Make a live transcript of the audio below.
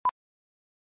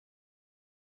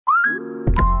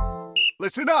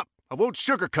Listen up. I won't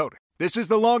sugarcoat it. This is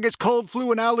the longest cold,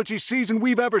 flu, and allergy season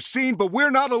we've ever seen, but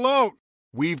we're not alone.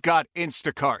 We've got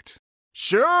Instacart.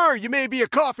 Sure, you may be a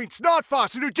coughing snot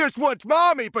faucet who just wants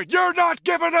mommy, but you're not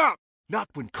giving up. Not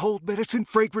when cold medicine,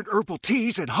 fragrant herbal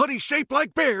teas, and honey shaped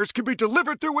like bears can be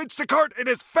delivered through Instacart in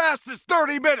as fast as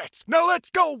 30 minutes. Now let's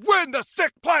go win the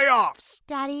sick playoffs.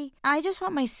 Daddy, I just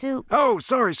want my soup. Oh,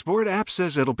 sorry, Sport. App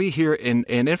says it'll be here in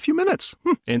a few minutes.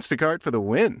 Instacart for the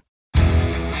win.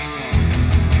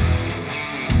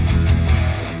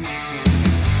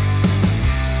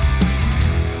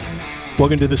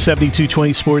 Welcome to the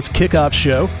 7220 Sports Kickoff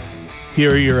Show.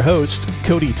 Here are your hosts,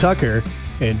 Cody Tucker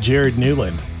and Jared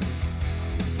Newland.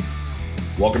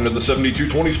 Welcome to the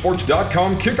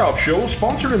 7220sports.com Kickoff Show,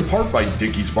 sponsored in part by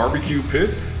Dickey's Barbecue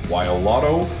Pit, Wild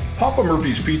Lotto, Papa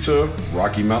Murphy's Pizza,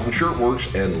 Rocky Mountain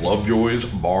Shirtworks, and Lovejoy's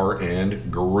Bar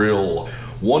and Grill.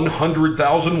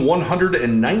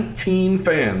 100,119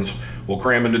 fans will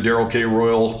cram into Darrell K.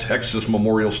 Royal Texas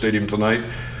Memorial Stadium tonight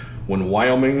when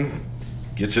Wyoming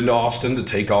gets into Austin to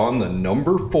take on the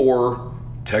number 4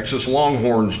 Texas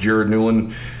Longhorns. Jared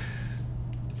Newland,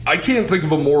 I can't think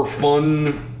of a more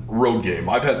fun road game.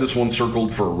 I've had this one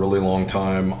circled for a really long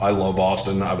time. I love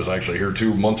Austin. I was actually here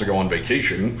 2 months ago on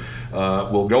vacation.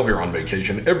 We'll go here on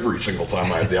vacation every single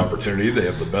time I have the opportunity. They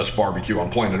have the best barbecue on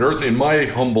planet Earth, in my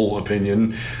humble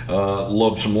opinion.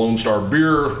 Love some Lone Star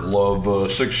beer. Love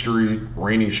 6th Street,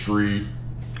 Rainy Street.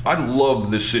 I love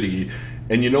this city.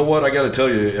 And you know what? I got to tell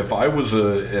you, if I was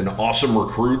an awesome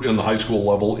recruit in the high school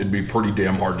level, it'd be pretty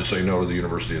damn hard to say no to the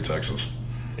University of Texas.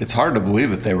 It's hard to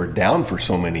believe that they were down for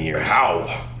so many years. How?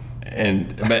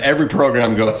 But every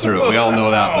program goes through it. We all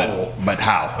know that. But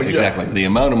how? Exactly. Yeah. The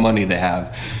amount of money they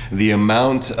have, the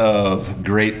amount of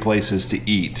great places to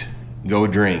eat, go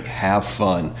drink, have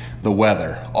fun, the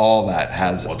weather, all that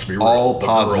has all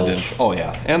positive. Girls. Oh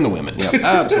yeah, and the women. Yeah,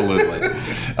 absolutely.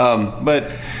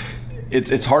 But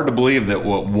it's hard to believe that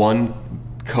what one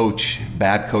coach,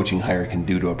 bad coaching hire can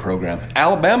do to a program.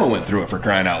 Alabama went through it, for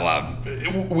crying out loud.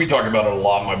 We talk about it a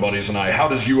lot, my buddies and I. How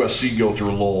does USC go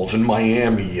through lulls, and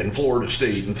Miami and Florida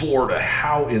State and Florida?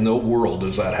 How in the world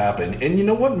does that happen? And you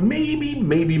know what? Maybe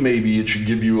it should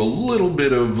give you a little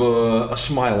bit of a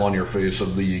smile on your face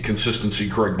of the consistency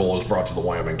Craig Bull has brought to the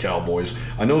Wyoming Cowboys.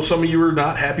 I know some of you are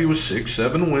not happy with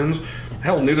 6-7 wins.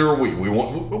 Hell, neither are we. We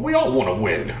all want to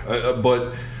win,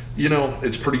 but you know,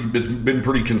 it's been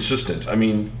pretty consistent. I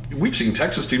mean, we've seen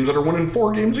Texas teams that are winning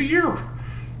 4 games a year.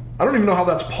 I don't even know how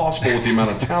that's possible with the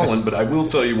amount of talent, but I will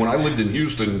tell you, when I lived in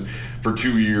Houston for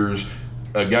 2 years,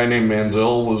 a guy named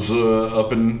Manziel was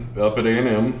up at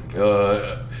A&M.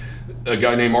 A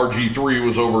guy named RG3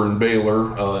 was over in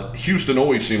Baylor. Houston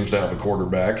always seems to have a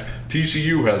quarterback.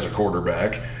 TCU has a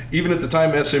quarterback. Even at the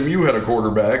time, SMU had a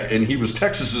quarterback, and he was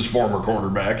Texas's former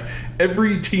quarterback.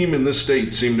 Every team in this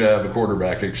state seemed to have a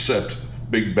quarterback except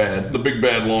the big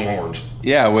bad Longhorns.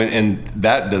 Yeah, and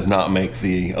that does not make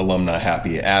the alumni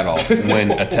happy at all.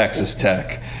 When a Texas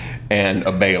Tech and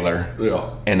a Baylor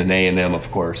and an A&M,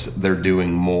 of course, they're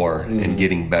doing more and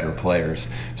getting better players.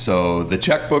 So the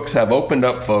checkbooks have opened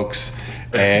up, folks,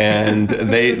 and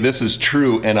this is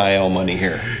true NIL money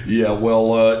here. Yeah,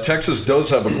 well, Texas does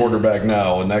have a quarterback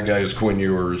now, and that guy is Quinn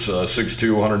Ewers,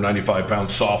 6'2", 195-pound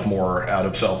sophomore out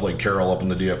of South Lake Carroll up in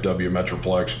the DFW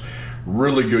Metroplex.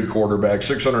 Really good quarterback,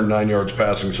 609 yards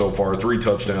passing so far, 3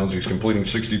 touchdowns. He's completing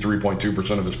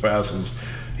 63.2% of his passes.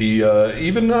 He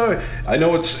I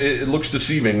know it looks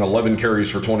deceiving, 11 carries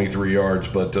for 23 yards,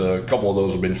 but a couple of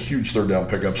those have been huge third down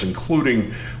pickups,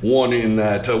 including one in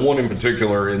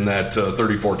particular in that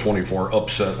 34-24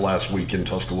 upset last week in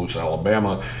Tuscaloosa,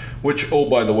 Alabama, which, oh,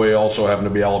 by the way, also happened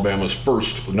to be Alabama's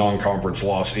first non-conference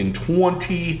loss in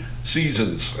 20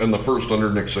 seasons, and the first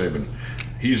under Nick Saban.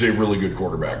 He's a really good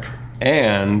quarterback.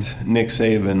 And Nick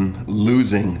Saban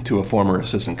losing to a former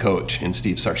assistant coach in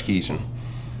Steve Sarkisian,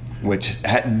 which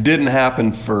didn't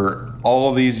happen for all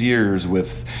of these years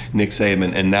with Nick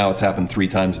Saban, and now it's happened 3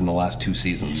 times in the last 2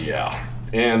 seasons. Yeah.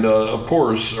 And, of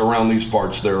course, around these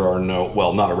parts there are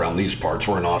not around these parts,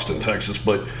 we're in Austin, Texas,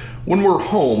 but when we're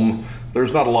home,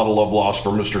 there's not a lot of love lost for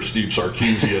Mr. Steve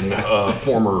Sarkisian,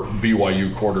 former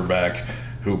BYU quarterback,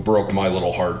 who broke my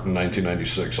little heart in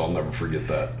 1996. I'll never forget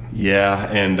that. Yeah,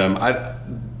 and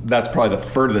that's probably the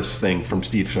furthest thing from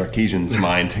Steve Sarkisian's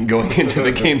mind going into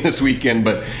the game this weekend.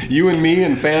 But you and me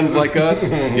and fans like us,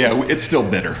 yeah, it's still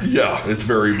bitter. Yeah, it's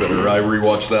very bitter. I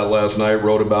rewatched that last night,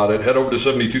 wrote about it. Head over to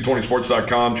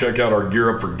 7220sports.com. Check out our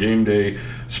Gear Up for Game Day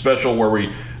special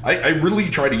where I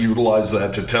really try to utilize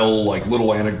that to tell like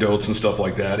little anecdotes and stuff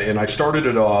like that. And I started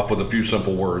it off with a few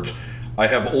simple words. I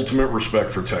have ultimate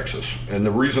respect for Texas. And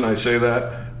the reason I say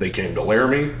that, they came to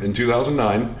Laramie in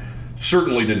 2009,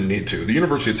 certainly didn't need to. The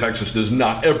University of Texas does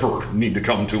not ever need to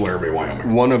come to Laramie,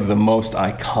 Wyoming. One of the most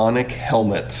iconic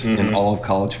helmets in all of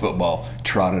college football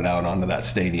trotted out onto that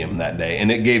stadium that day,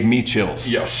 and it gave me chills.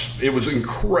 Yes, it was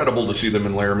incredible to see them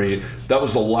in Laramie. That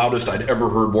was the loudest I'd ever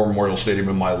heard War Memorial Stadium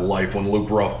in my life when Luke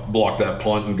Ruff blocked that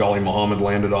punt and Ghali Muhammad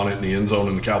landed on it in the end zone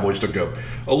and the Cowboys took a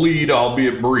lead,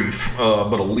 albeit brief,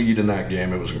 but a lead in that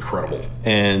game. It was incredible.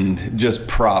 And just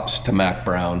props to Mac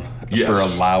Brown for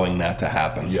allowing that to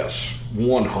happen. Yes,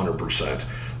 100%.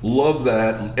 Love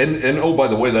that. And oh, by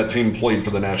the way, that team played for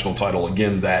the national title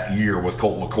again that year with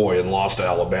Colt McCoy and lost to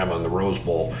Alabama in the Rose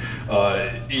Bowl.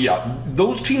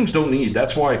 Those teams don't need.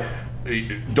 That's why,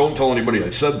 don't tell anybody I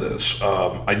said this.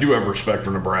 I do have respect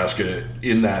for Nebraska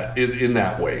in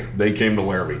that way. They came to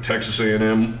Laramie. Texas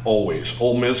A&M, always.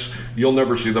 Ole Miss, you'll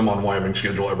never see them on Wyoming's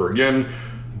schedule ever again.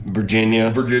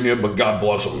 Virginia, but God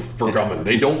bless them for coming.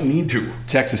 They don't need to.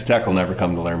 Texas Tech will never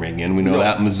come to Laramie again. We know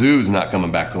that. Mizzou's not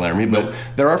coming back to Laramie, but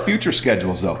there are future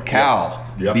schedules, though. Cal,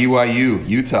 BYU,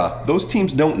 Utah. Those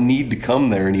teams don't need to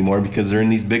come there anymore because they're in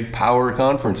these big power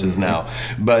conferences now.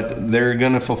 But they're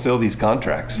going to fulfill these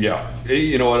contracts. Yeah.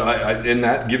 You know what? And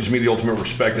that gives me the ultimate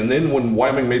respect. And then when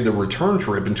Wyoming made the return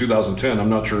trip in 2010, I'm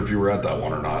not sure if you were at that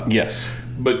one or not. Yes.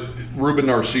 But Ruben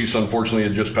Narcisse, unfortunately,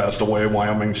 had just passed away.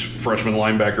 Wyoming's freshman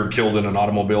linebacker killed in an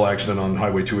automobile accident on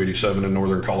Highway 287 in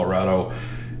northern Colorado.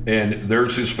 And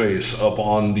there's his face up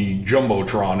on the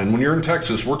Jumbotron. And when you're in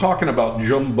Texas, we're talking about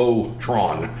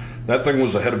Jumbotron. That thing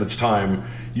was ahead of its time.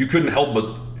 You couldn't help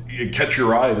but catch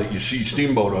your eye that you see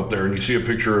Steamboat up there and you see a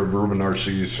picture of Ruben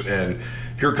Narcisse. And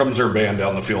here comes their band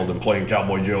down the field and playing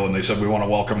Cowboy Joe. And they said, we want to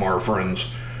welcome our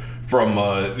friends from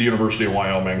the University of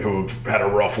Wyoming who have had a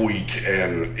rough week,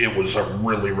 and it was a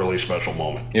really, really special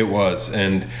moment. It was,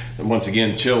 and once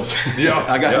again, chills. Yeah,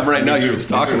 I got it right now. You're just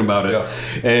talking about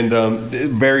it, and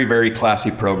very, very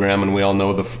classy program. And we all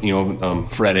know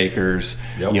Fred Akers,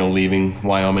 leaving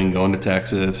Wyoming, going to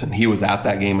Texas, and he was at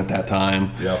that game at that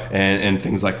time, and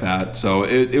things like that. So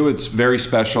it was very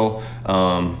special.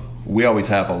 We always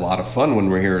have a lot of fun when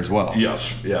we're here as well.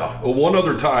 Yes, yeah. One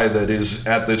other tie that is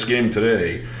at this game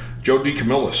today. Joe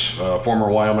DeCamillis, former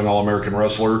Wyoming All-American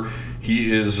wrestler,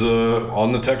 he is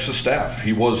on the Texas staff.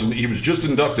 He was just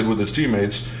inducted with his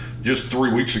teammates just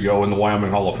 3 weeks ago in the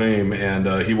Wyoming Hall of Fame,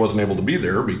 and he wasn't able to be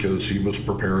there because he was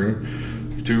preparing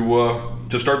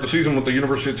to start the season with the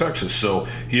University of Texas. So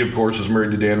he, of course, is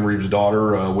married to Dan Reeves'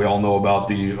 daughter. We all know about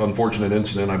the unfortunate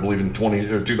incident, I believe, in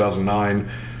 2009,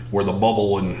 where the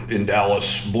bubble in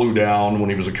Dallas blew down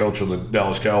when he was a coach of the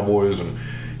Dallas Cowboys, and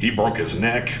he broke his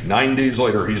neck. 9 days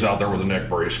later, he's out there with a neck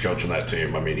brace coaching that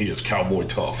team. I mean, he is Cowboy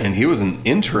tough. And he was an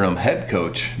interim head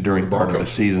coach during part of the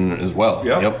season as well.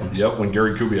 Yep, when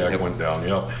Gary Kubiak went down,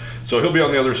 So he'll be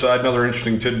on the other side, another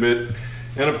interesting tidbit.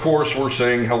 And, of course, we're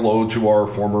saying hello to our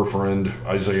former friend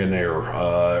Isaiah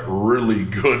Nair. Really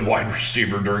good wide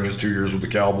receiver during his 2 years with the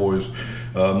Cowboys.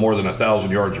 More than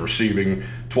 1,000 yards receiving,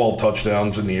 12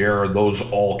 touchdowns in the air. Those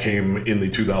all came in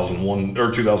the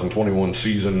 2021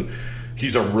 season.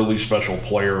 He's a really special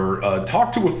player.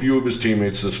 Talked to a few of his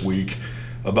teammates this week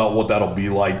about what that'll be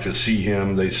like to see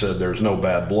him. They said there's no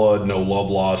bad blood, no love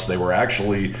lost. They were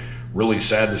actually really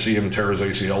sad to see him tear his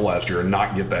ACL last year and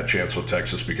not get that chance with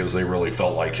Texas because they really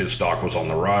felt like his stock was on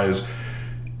the rise.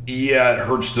 Yeah, it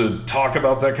hurts to talk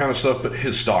about that kind of stuff, but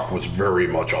his stock was very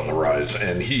much on the rise,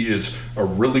 and he is a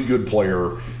really good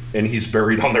player, and he's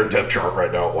buried on their depth chart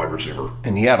right now at wide receiver.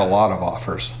 And he had a lot of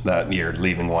offers that year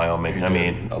leaving Wyoming. I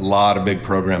mean, a lot of big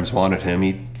programs wanted him.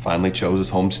 He finally chose his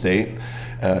home state,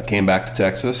 came back to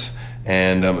Texas,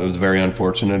 and it was very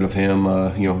unfortunate of him,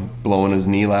 blowing his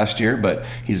knee last year. But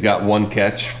he's got one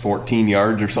catch, 14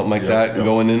 yards or something like that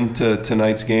going into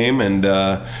tonight's game, and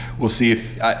we'll see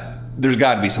if there's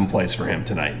got to be some place for him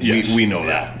tonight. Yes. We know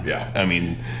that. Yeah. I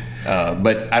mean.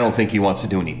 But I don't think he wants to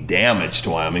do any damage to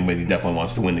Wyoming, but he definitely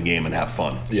wants to win the game and have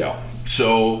fun. Yeah.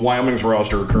 So Wyoming's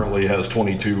roster currently has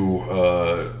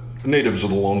 22 natives of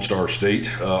the Lone Star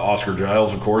State. Oscar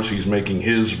Giles, of course, he's making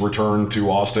his return to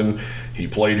Austin. He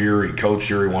played here, he coached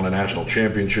here, he won a national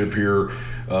championship here.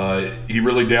 He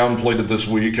really downplayed it this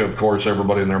week. Of course,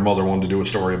 everybody and their mother wanted to do a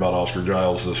story about Oscar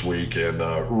Giles this week, and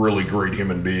really great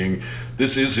human being.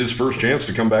 This is his first chance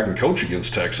to come back and coach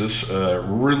against Texas.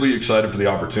 Really excited for the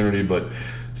opportunity, but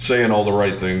saying all the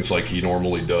right things like he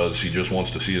normally does. He just wants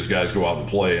to see his guys go out and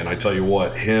play. And I tell you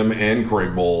what, him and Craig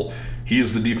Bohl, he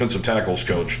is the defensive tackles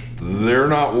coach. They're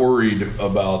not worried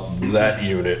about that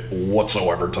unit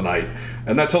whatsoever tonight.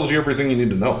 And that tells you everything you need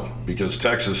to know, because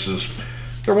Texas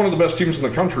they're one of the best teams in the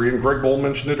country, and Craig Bohl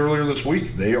mentioned it earlier this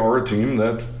week. They are a team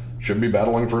that should be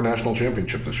battling for a national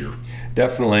championship this year.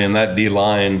 Definitely, and that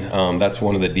D-line, that's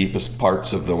one of the deepest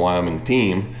parts of the Wyoming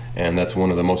team, and that's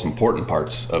one of the most important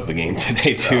parts of the game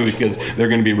today, too, because they're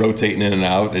going to be rotating in and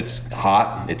out. It's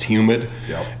hot, it's humid,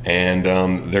 and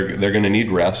they're going to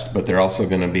need rest, but they're also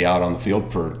going to be out on the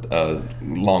field for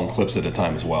long clips at a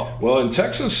time as well. Well, and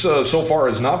Texas so far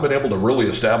has not been able to really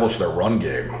establish their run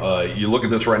game. You look at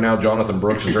this right now, Jonathan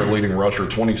Brooks is their leading rusher,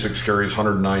 26 carries,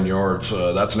 109 yards.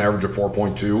 That's an average of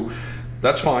 4.2.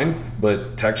 That's fine,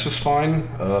 but Texas fine.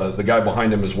 The guy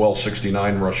behind him as well,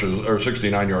 69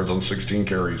 yards on 16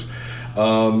 carries.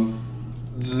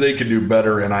 They could do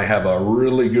better, and I have a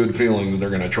really good feeling that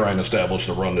they're going to try and establish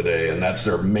the run today, and that's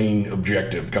their main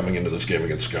objective coming into this game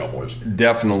against the Cowboys.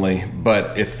 Definitely,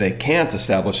 but if they can't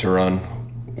establish a run,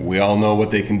 we all know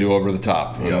what they can do over the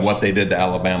top and what they did to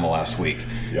Alabama last week.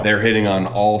 Yep. They're hitting on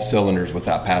all cylinders with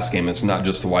that pass game. It's not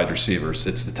just the wide receivers,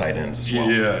 it's the tight ends as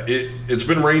well. Yeah, it's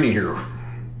been rainy here.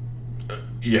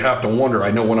 You have to wonder.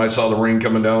 I know when I saw the rain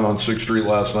coming down on 6th Street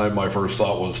last night, my first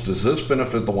thought was, does this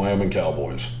benefit the Wyoming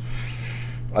Cowboys?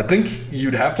 I think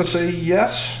you'd have to say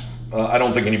yes. I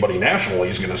don't think anybody nationally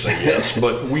is going to say yes,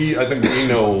 but I think we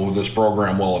know this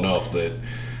program well enough that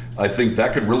I think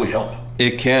that could really help.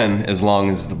 It can, as long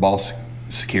as the ball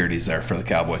security is there for the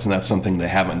Cowboys, and that's something they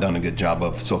haven't done a good job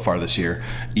of so far this year.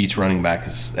 Each running back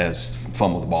has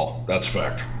fumbled the ball. That's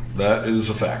fact. That is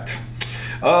a fact.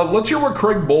 Let's hear what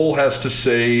Craig Bohl has to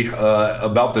say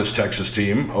about this Texas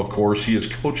team. Of course, he has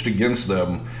coached against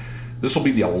them. This will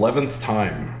be the 11th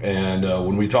time, and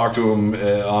when we talked to him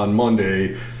on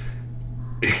Monday,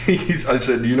 I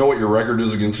said, do you know what your record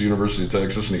is against the University of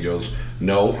Texas? And he goes,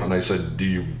 no. And I said, do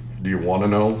you want to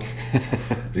know?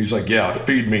 He's like, yeah,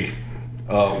 feed me.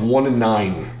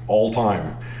 1-9 all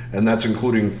time, and that's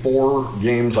including 4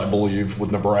 games, I believe,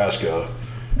 with Nebraska,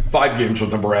 5 games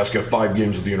with Nebraska, 5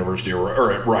 games at the University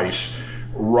or at Rice.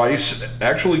 Rice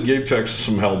actually gave Texas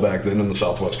some hell back then in the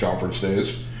Southwest Conference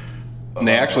days. And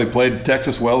they actually played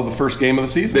Texas well the first game of the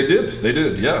season. They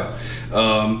did, yeah.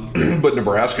 But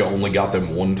Nebraska only got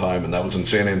them one time, and that was in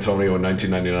San Antonio in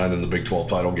 1999 in the Big 12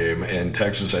 title game, and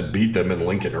Texas had beat them in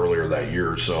Lincoln earlier that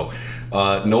year. So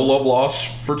no love lost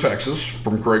for Texas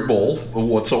from Craig Bohl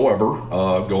whatsoever,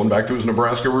 going back to his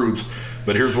Nebraska roots.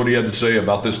 But here's what he had to say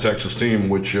about this Texas team,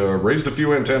 which raised a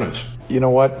few antennas. You know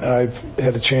what? I've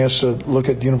had a chance to look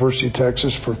at the University of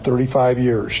Texas for 35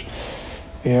 years.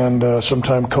 And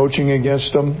sometime coaching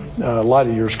against them, a lot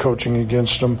of years coaching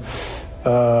against them.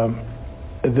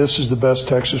 This is the best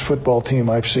Texas football team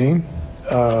I've seen.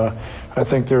 I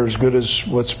think they're as good as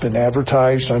what's been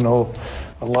advertised. I know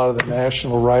a lot of the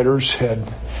national writers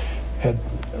had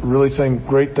really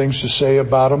great things to say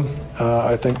about them.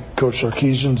 I think Coach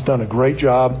Sarkisian's done a great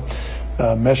job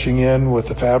meshing in with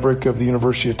the fabric of the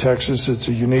University of Texas. It's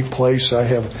a unique place. I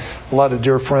have a lot of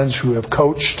dear friends who have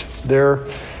coached there.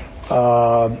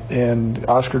 And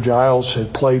Oscar Giles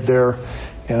had played there,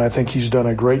 and I think he's done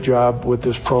a great job with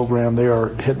this program. They are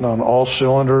hitting on all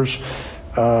cylinders.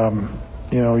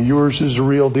 Ewers is a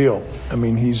real deal. I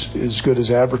mean, he's as good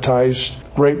as advertised.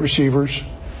 Great receivers,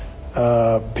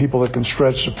 people that can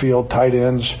stretch the field, tight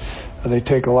ends. They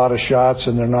take a lot of shots,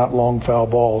 and they're not long foul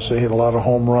balls. They hit a lot of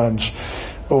home runs.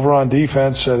 Over on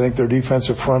defense, I think their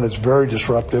defensive front is very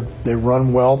disruptive. They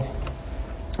run well.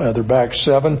 They're back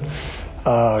 7.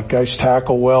 Guys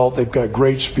tackle well. They've got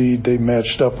great speed. They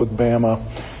matched up with Bama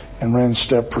and ran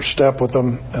step for step with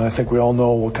them. And I think we all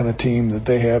know what kind of team that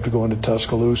they have to go into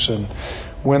Tuscaloosa and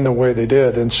win the way they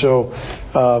did. And so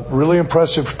really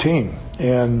impressive team.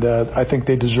 And I think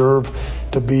they deserve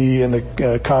to be in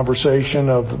the conversation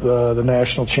of the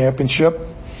national championship.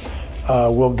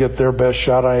 We'll get their best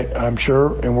shot, I'm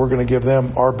sure, and we're going to give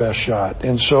them our best shot.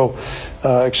 And so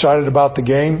excited about the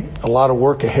game, a lot of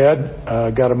work ahead,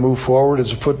 got to move forward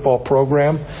as a football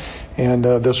program, and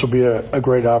this will be a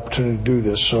great opportunity to do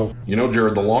this. So,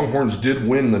 Jared, the Longhorns did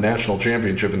win the national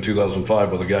championship in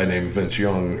 2005 with a guy named Vince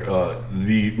Young,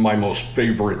 my most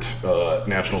favorite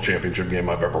national championship game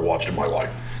I've ever watched in my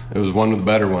life. It was one of the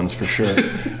better ones for sure.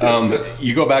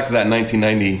 You go back to that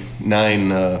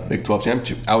 1999 Big 12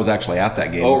 championship. I was actually at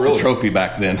that game. Oh, really? The trophy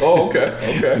back then. Oh,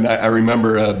 okay. And I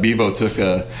remember Bevo took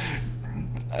a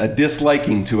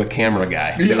disliking to a camera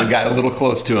guy. Yeah. Got a little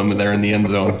close to him there in the end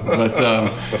zone.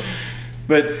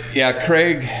 But yeah,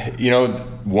 Craig,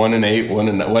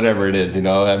 1-8, whatever it is,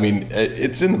 I mean,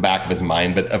 it's in the back of his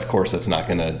mind, but of course that's not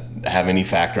going to have any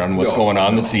factor on what's going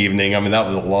on this evening. I mean, that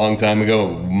was a long time ago,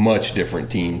 much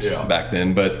different teams back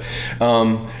then. But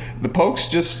the Pokes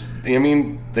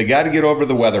they got to get over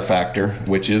the weather factor,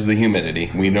 which is the humidity.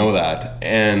 We know that.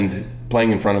 And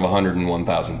playing in front of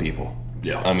 101,000 people.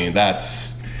 Yeah. I mean,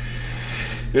 that's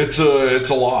It's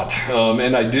a lot.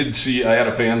 And I had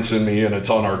a fan send me, and it's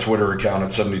on our Twitter account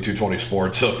at 7220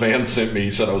 Sports. A fan sent me,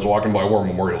 said I was walking by War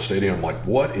Memorial Stadium. I'm like,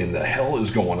 what in the hell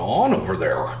is going on over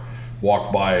there?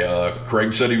 Walked by,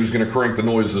 Craig said he was going to crank the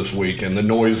noise this week, and the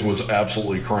noise was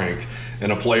absolutely cranked.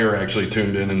 And a player actually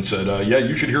tuned in and said, yeah,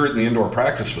 you should hear it in the indoor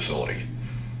practice facility.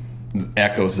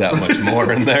 Echoes that much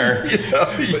more in there.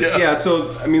 Yeah.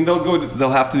 So I mean,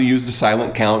 they'll have to use the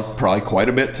silent count probably quite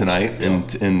a bit tonight,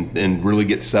 and really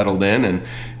get settled in,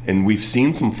 and we've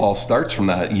seen some false starts from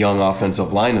that young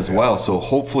offensive line as well. So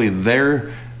hopefully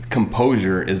their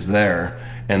composure is there,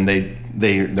 and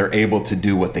they're able to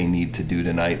do what they need to do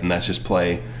tonight, and that's just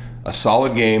play a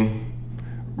solid game,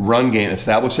 run game,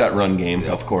 establish that run game,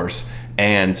 of course,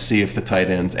 and see if the tight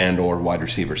ends and or wide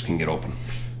receivers can get open.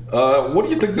 What do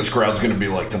you think this crowd's going to be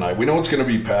like tonight? We know it's going to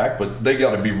be packed, but they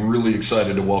got to be really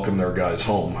excited to welcome their guys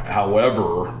home.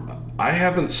 However, I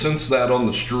haven't sensed that on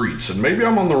the streets, and maybe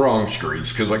I'm on the wrong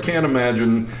streets because I can't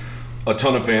imagine a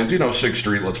ton of fans. 6th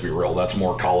Street, let's be real, that's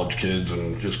more college kids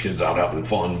and just kids out having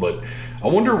fun. But I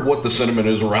wonder what the sentiment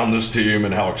is around this team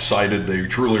and how excited they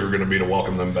truly are going to be to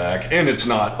welcome them back. And it's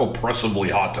not oppressively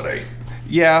hot today.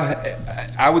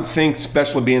 Yeah, I would think,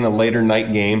 especially being a later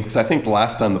night game, because I think the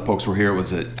last time the Pokes were here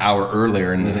was an hour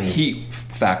earlier, and the heat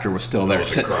factor was still there. That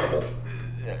was incredible.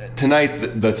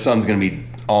 Tonight, the sun's going to be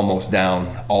almost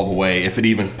down all the way, if it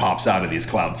even pops out of these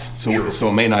clouds. So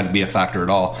it may not be a factor at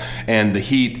all. And the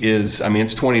heat is,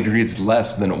 it's 20 degrees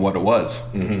less than what it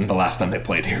was the last time they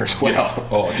played here as well. Yeah.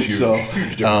 Oh, it's huge.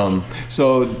 Huge difference.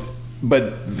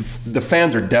 But the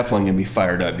fans are definitely going to be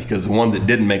fired up, because the ones that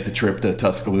didn't make the trip to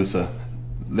Tuscaloosa,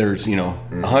 there's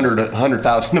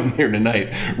 100,000 of them here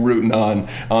tonight rooting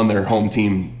on their home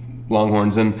team,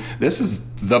 Longhorns, and this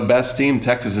is the best team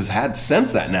Texas has had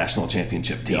since that national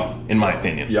championship team, in my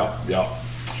opinion.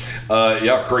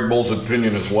 Craig Bull's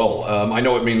opinion as well. I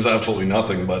know it means absolutely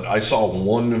nothing, but I saw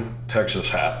one Texas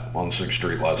hat on 6th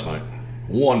Street last night.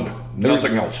 One,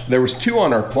 nothing else. There was 2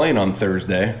 on our plane on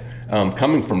Thursday,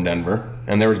 coming from Denver.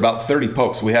 And there was about 30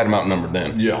 Pokes. We had them outnumbered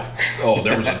then. Yeah. Oh,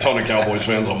 there was a ton of Cowboys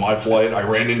fans on my flight. I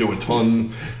ran into a ton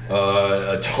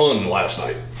last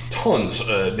night. Tons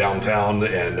downtown,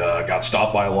 and got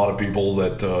stopped by a lot of people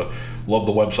that love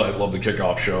the website, love the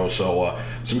Kickoff show. So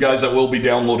some guys that will be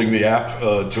downloading the app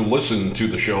to listen to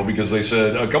the show, because they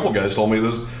said, a couple guys told me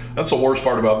that's the worst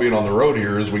part about being on the road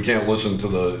here is we can't listen to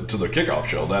the Kickoff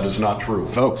show. That is not true.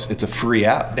 Folks, it's a free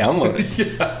app. Download it.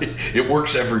 Yeah, it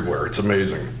works everywhere. It's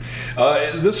amazing.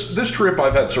 This trip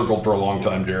I've had circled for a long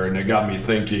time, Jared, and it got me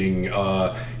thinking,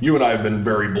 you and I have been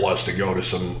very blessed to go to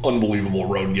some unbelievable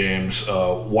road games,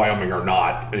 Wyoming or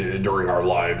not, during our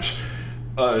lives.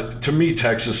 To me,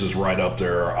 Texas is right up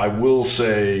there. I will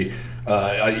say,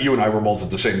 you and I were both at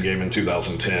the same game in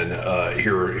 2010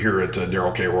 here at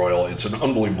Darrell K. Royal. It's an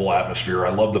unbelievable atmosphere.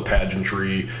 I love the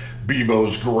pageantry.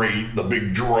 Bevo's great. The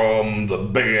big drum, the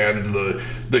band,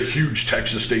 the huge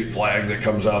Texas state flag that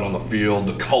comes out on the field,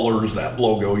 the colors, that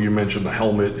logo you mentioned, the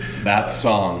helmet, that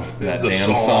song, that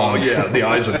damn song. Yeah, the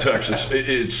Eyes of Texas.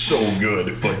 It's so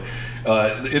good. But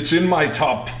it's in my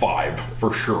top 5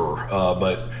 for sure.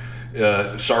 But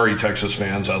sorry, Texas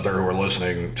fans out there who are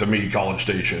listening. To me, College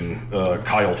Station,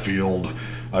 Kyle Field,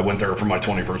 I went there for my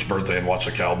 21st birthday and watched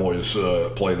the Cowboys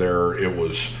play there. It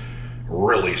was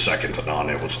really second to none.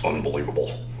 It was unbelievable.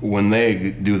 When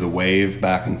they do the wave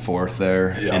back and forth there,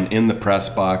 and in the press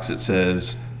box it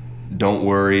says, "Don't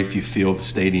worry if you feel the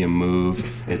stadium move.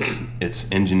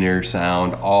 It's engineered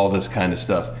sound, all this kind of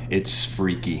stuff. It's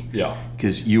freaky." Yeah.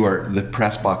 Because the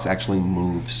press box actually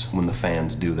moves when the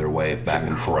fans do their wave back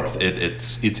and forth.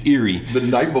 It's eerie. The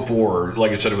night before,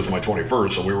 like I said, it was my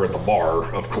 21st, so we were at the bar,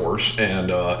 of course,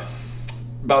 and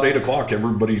about 8 o'clock,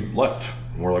 everybody left.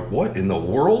 We're like, what in the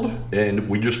world? And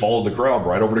we just followed the crowd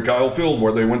right over to Kyle Field,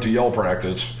 where they went to yell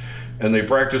practice. And they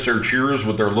practice their cheers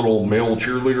with their little male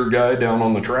cheerleader guy down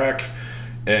on the track.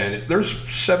 And there's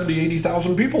 70,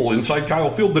 80,000 people inside Kyle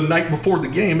Field the night before the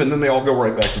game, and then they all go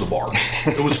right back to the bar.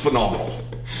 It was phenomenal.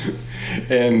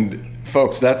 And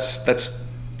folks, that's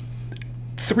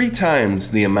 3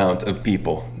 times the amount of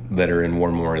people that are in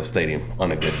War Memorial Stadium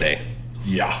on a good day.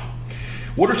 Yeah.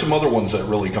 What are some other ones that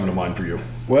really come to mind for you?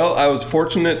 Well, I was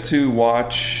fortunate to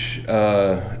watch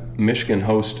Michigan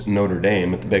host Notre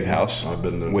Dame at the Big House. I've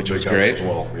been to which Big was House great as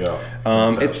well. Yeah,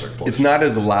 it's not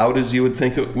as loud as you would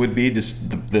think it would be.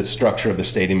 Just the structure of the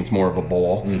stadium. It's more of a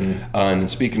bowl. Mm-hmm.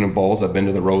 And speaking of bowls, I've been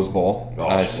to the Rose Bowl.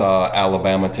 Awesome. I saw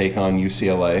Alabama take on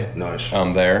UCLA. Nice.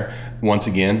 There. once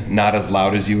again, not as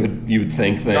loud as you would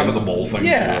think. Kind of the bowl thing, too,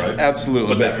 right?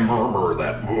 Absolutely. But that murmur,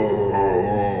 that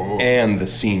whoa. And the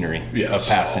scenery of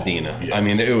Pasadena. Yes. I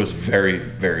mean, it was very,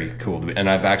 very cool. And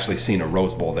I've actually seen a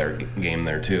Rose Bowl game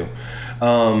there, too.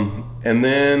 And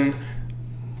then,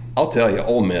 I'll tell you,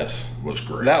 Ole Miss was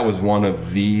great. That was one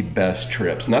of the best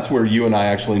trips. And that's where you and I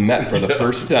actually met for the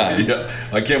first time. Yeah,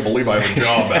 I can't believe I have a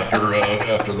job after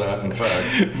that, in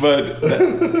fact. But,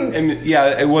 and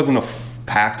yeah, it wasn't a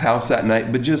packed house that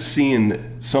night, but just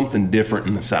seeing something different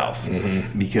in the South.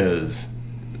 Because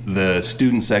the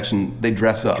student section, they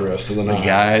dress up. Dressed to the nines. The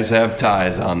guys have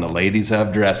ties on. The ladies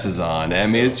have dresses on. I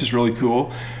mean, it's just really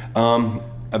cool.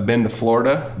 I've been to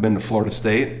Florida, been to Florida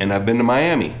State, and I've been to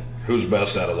Miami. Who's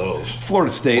best out of those?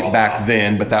 Florida State back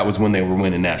then, but that was when they were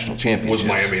winning national championships. Was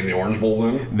Miami in the Orange Bowl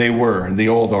then? They were, the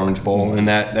old Orange Bowl, and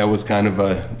that was kind of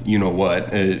a, you know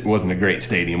what, it wasn't a great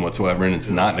stadium whatsoever, and it's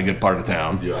not in a good part of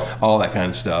town. Yeah. All that kind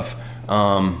of stuff.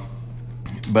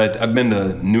 But I've been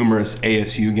to numerous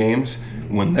ASU games.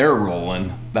 When they're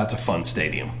rolling, that's a fun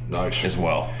stadium. Nice. As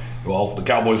well. Well, the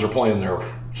Cowboys are playing there.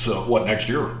 So, what, next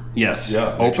year? Yes.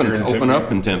 Yeah. Open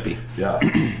up in Tempe. Yeah.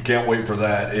 Can't wait for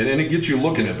that. And it gets you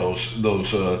looking at those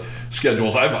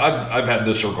schedules. I've had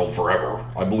this circled forever.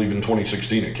 I believe in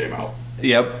 2016 it came out.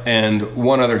 Yep. And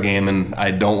one other game, and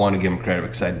I don't want to give them credit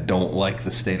because I don't like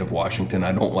the state of Washington.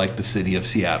 I don't like the city of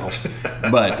Seattle.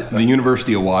 But the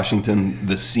University of Washington,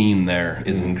 the scene there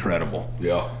is incredible.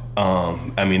 Yeah.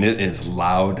 I mean, it is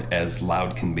loud as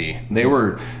loud can be. They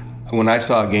were... When I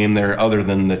saw a game there, other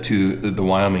than the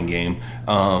Wyoming game,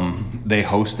 they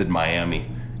hosted Miami,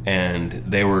 and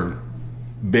they were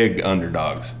big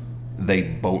underdogs. They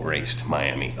boat raced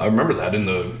Miami. I remember that in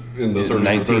the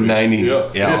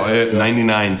 1990,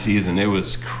 99 season. It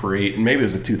was crazy. Maybe it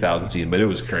was a 2000 season, but it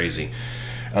was crazy.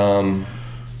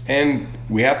 And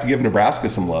we have to give Nebraska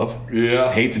some love.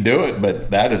 Yeah. Hate to do it, but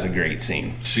that is a great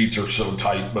scene. Seats are so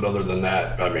tight, but other than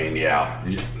that, I mean, yeah,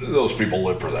 those people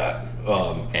live for that.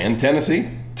 And Tennessee.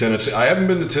 I haven't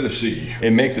been to Tennessee.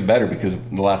 It makes it better because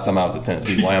the last time I was at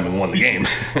Tennessee, Wyoming won the game.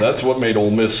 That's what made Ole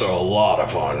Miss a lot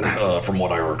of fun, from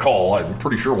what I recall. I'm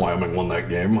pretty sure Wyoming won that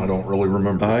game. I don't really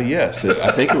remember. Yes.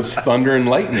 I think it was Thunder and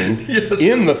Lightning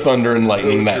in the Thunder and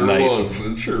Lightning that night.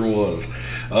 It sure was.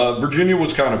 Virginia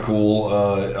was kind of cool.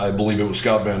 I believe it was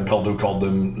Scott Van Pelt who called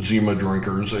them Zima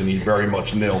drinkers, and he very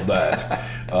much nailed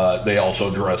that. They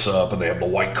also dress up, and they have the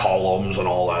white columns and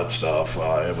all that stuff.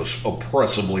 It was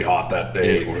oppressively hot that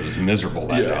day. It was miserable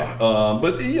that day.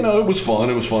 But, it was fun.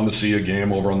 It was fun to see a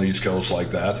game over on the East Coast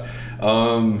like that.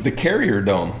 The Carrier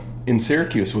Dome in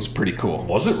Syracuse was pretty cool.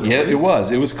 Was it really? Yeah, it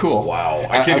was. It was cool. Wow.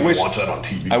 I can't even watch that on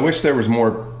TV. I wish there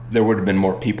would have been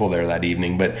more people there that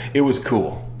evening, but it was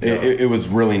cool. Yeah. It was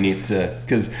really neat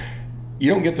because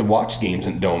you don't get to watch games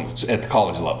in domes at the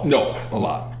college level. No. A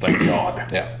lot. Thank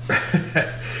God. Yeah.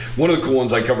 One of the cool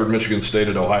ones, I covered Michigan State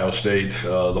at Ohio State.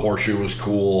 The horseshoe was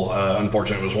cool.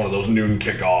 Unfortunately, it was one of those noon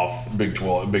kickoff, Big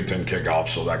 10 kickoffs,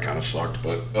 so that kind of sucked.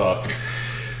 But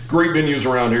great venues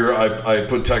around here. I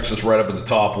put Texas right up at the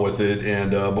top with it.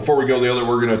 And before we go the other,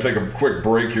 we're going to take a quick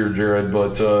break here, Jared.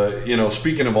 But,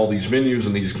 speaking of all these venues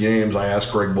and these games, I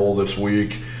asked Craig Bowl this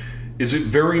week, is it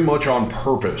very much on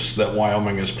purpose that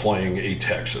Wyoming is playing a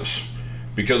Texas?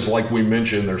 Because like we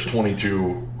mentioned, there's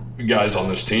 22 guys on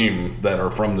this team that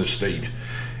are from this state.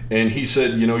 And he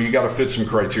said, you got to fit some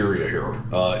criteria here.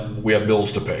 We have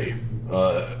bills to pay.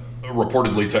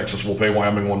 Reportedly, Texas will pay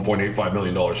Wyoming $1.85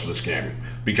 million for this game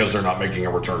because they're not making a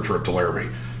return trip to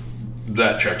Laramie.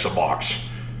 That checks a box.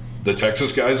 The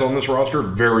Texas guys on this roster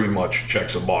very much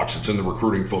checks a box. It's in the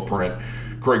recruiting footprint.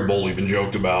 Craig Bowl even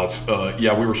joked about, we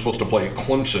were supposed to play at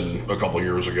Clemson a couple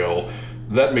years ago.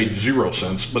 That made 0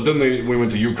 sense. But then we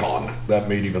went to UConn. That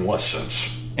made even less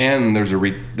sense. And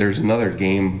there's another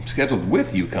game scheduled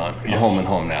with UConn, a home and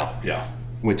home now. Yeah.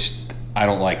 Which I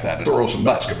don't like that at all. Throw some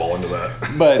basketball into that.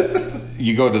 But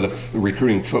you go to the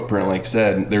recruiting footprint, like I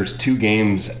said, there's 2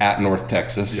 games at North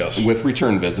Texas with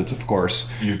return visits, of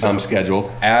course, scheduled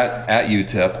at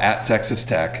UTEP, at Texas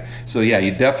Tech. So,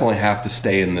 you definitely have to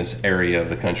stay in this area of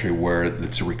the country where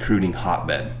it's a recruiting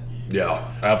hotbed. Yeah,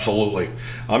 absolutely.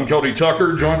 I'm Cody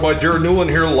Tucker, joined by Jared Newland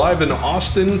here live in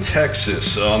Austin,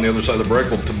 Texas. On the other side of the break,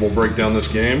 we'll break down this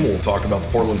game. We'll talk about the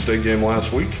Portland State game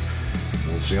last week.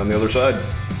 We'll see you on the other side.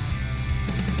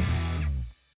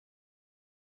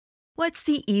 What's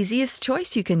the easiest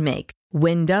choice you can make?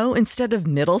 Window instead of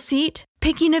middle seat?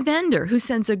 Picking a vendor who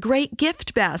sends a great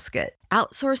gift basket?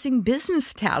 Outsourcing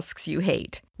business tasks you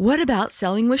hate? What about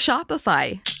selling with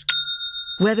Shopify?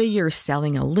 Whether you're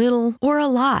selling a little or a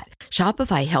lot,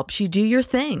 Shopify helps you do your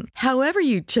thing, however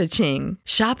you cha-ching.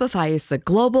 Shopify is the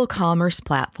global commerce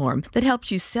platform that helps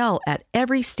you sell at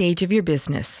every stage of your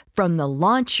business. From the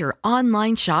launch your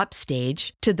online shop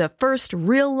stage to the first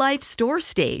real-life store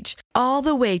stage, all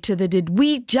the way to the did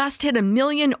we just hit a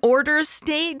million orders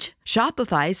stage.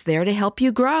 Shopify's there to help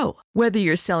you grow. Whether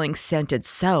you're selling scented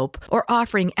soap or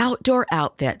offering outdoor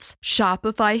outfits,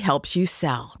 Shopify helps you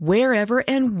sell. Wherever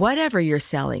and whatever you're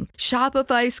selling,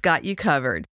 Shopify's got you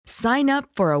covered. Sign up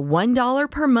for a $1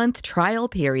 per month trial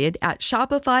period at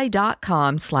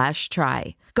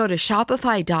shopify.com/try. Go to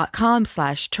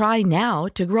shopify.com/try now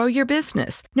to grow your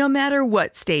business, no matter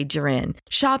what stage you're in.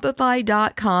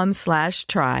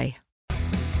 Shopify.com/try.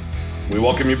 We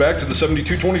welcome you back to the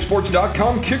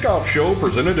 7220sports.com kickoff show,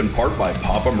 presented in part by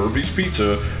Papa Murphy's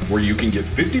Pizza, where you can get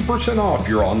 50% off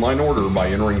your online order by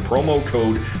entering promo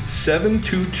code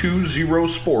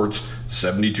 7220sports,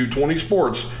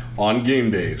 7220sports on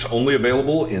game days. Only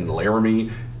available in Laramie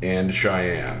and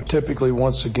Cheyenne. Typically,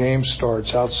 once the game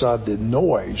starts, outside the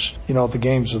noise, the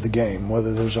games of the game,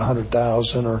 whether there's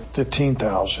 100,000 or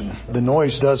 15,000, the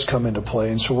noise does come into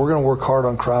play. And so we're going to work hard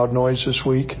on crowd noise this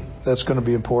week. That's going to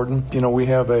be important. We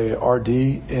have a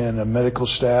RD and a medical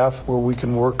staff where we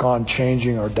can work on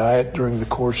changing our diet during the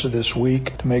course of this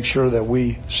week to make sure that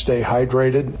we stay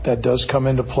hydrated. That does come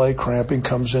into play. Cramping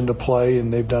comes into play,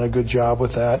 and they've done a good job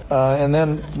with that. And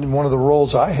then one of the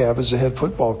roles I have as a head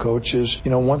football coach is,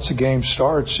 once the game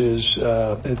starts,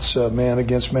 it's man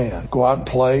against man. Go out and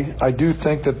play. I do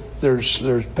think that there's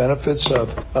benefits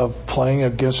of playing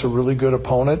against a really good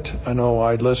opponent. I know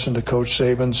I listened to Coach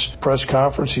Saban's press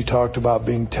conference. He talked about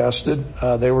being tested.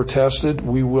 They were tested.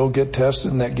 We will get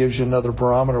tested, and that gives you another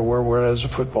barometer where we're at as a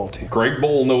football team. Greg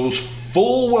Bohl knows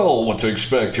full well what to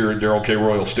expect here at Darrell K.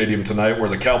 Royal Stadium tonight, where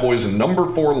the Cowboys and number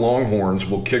 4 Longhorns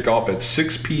will kick off at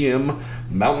 6 p.m.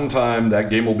 Mountain Time. That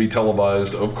game will be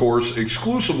televised, of course,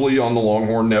 exclusively on the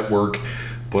Longhorn Network.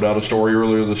 Put out a story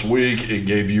earlier this week. It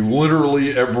gave you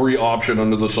literally every option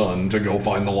under the sun to go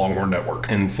find the Longhorn Network.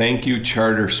 And thank you,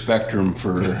 Charter Spectrum,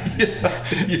 for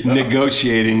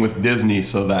negotiating with Disney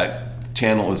so that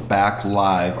channel is back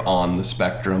live on the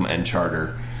Spectrum and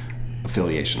Charter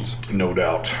affiliations. No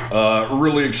doubt.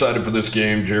 Really excited for this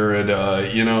game, Jared.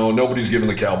 Nobody's giving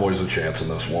the Cowboys a chance in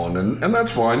this one, and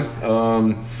that's fine.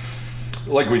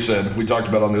 Like we said, we talked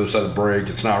about on the other side of the break,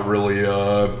 it's not really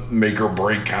a make or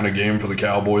break kind of game for the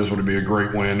Cowboys. Would it be a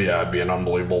great win? Yeah, it'd be an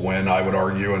unbelievable win, I would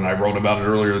argue, and I wrote about it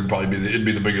earlier. It'd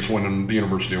be the biggest win in the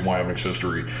University of Wyoming's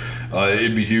history.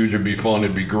 It'd be huge, it'd be fun,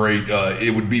 it'd be great.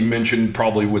 It would be mentioned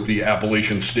probably with the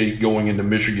Appalachian State going into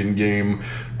Michigan game.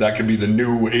 That could be the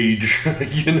new age,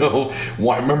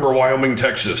 remember Wyoming,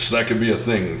 Texas? That could be a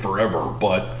thing forever.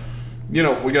 But, we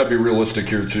got to be realistic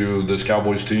here, too. This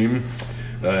Cowboys team,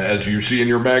 as you see in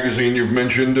your magazine you've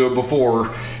mentioned before,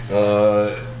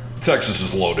 Texas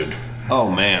is loaded.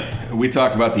 Oh, man. We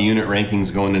talked about the unit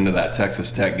rankings going into that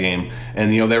Texas Tech game,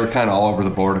 and, they were kind of all over the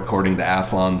board according to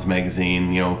Athlon's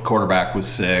magazine. Quarterback was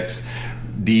 6,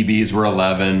 DBs were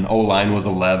 11, O-line was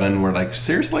 11. We're like,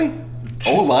 seriously?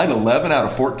 O-line 11 out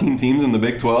of 14 teams in the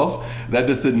Big 12? That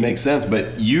just didn't make sense.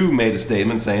 But you made a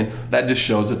statement saying that just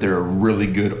shows that they're a really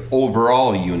good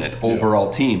overall unit,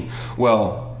 overall team.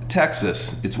 Well,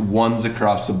 Texas, it's ones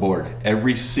across the board.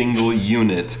 Every single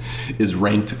unit is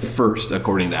ranked first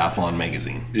according to Athlon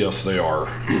magazine. Yes, they are.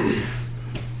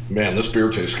 Man, this beer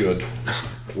tastes good.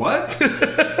 What?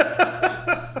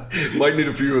 Might need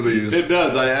a few of these. It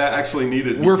does. I actually need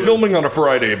it. We're filming on a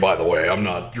Friday, by the way. I'm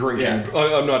not drinking. Yeah.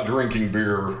 I'm not drinking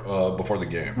beer before the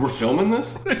game. We're filming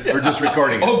this? Yeah. Or just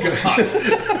recording it? Oh, God.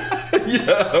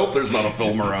 Yeah, I hope there's not a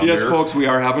film around here. Yes, folks, we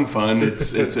are having fun.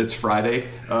 It's Friday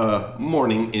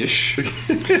morning-ish.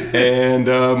 And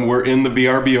we're in the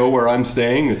VRBO where I'm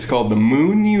staying. It's called the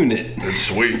Moon Unit. It's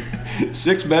sweet.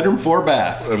 6-bedroom,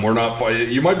 4-bath. And we're not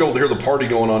fighting. You might be able to hear the party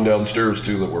going on downstairs,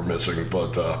 too, that we're missing.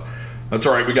 But that's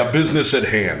all right. We got business at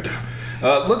hand.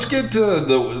 Let's get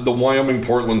the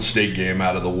Wyoming-Portland State game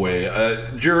out of the way.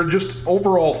 Jared, just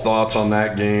overall thoughts on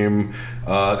that game.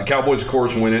 The Cowboys, of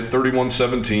course, win it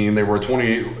 31-17. They were a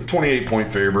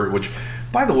 28-point favorite, which,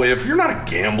 by the way, if you're not a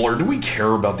gambler, do we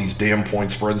care about these damn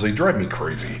point spreads? They drive me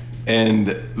crazy. And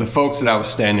the folks that I was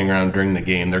standing around during the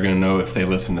game, they're going to know if they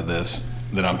listen to this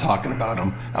that I'm talking about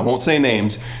them. I won't say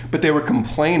names, but they were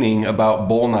complaining about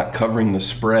Bowl not covering the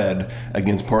spread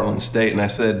against Portland State. And I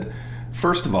said,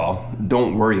 first of all,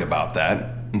 don't worry about that.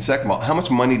 And second of all, how much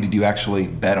money did you actually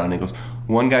bet on? He goes,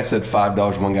 One guy said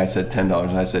 $5, one guy said $10,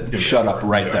 and I said, shut up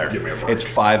right there. It's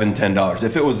 $5 and $10.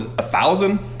 If it was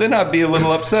 $1,000, then I'd be a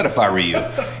little upset if I were you.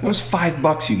 It was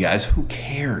 $5, you guys. Who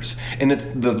cares? And it's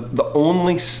the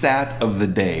only stat of the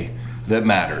day that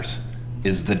matters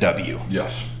is the W.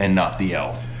 Yes. And not the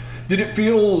L. Did it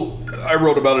feel, I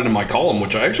wrote about it in my column,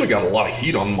 which I actually got a lot of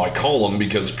heat on my column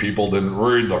because people didn't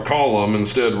read the column,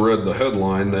 instead read the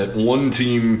headline, that one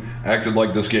team acted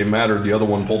like this game mattered, the other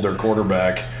one pulled their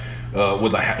quarterback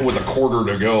with a quarter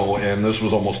to go, and this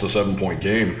was almost a 7-point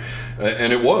game.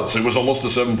 And it was almost a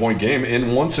 7-point game.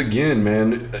 And once again,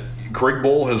 man, Craig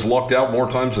Bohl has lucked out more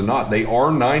times than not. They are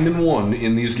 9-1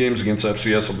 in these games against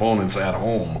FCS opponents at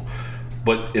home.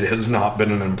 But it has not been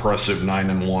an impressive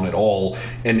 9-1 at all.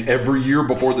 And every year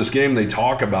before this game, they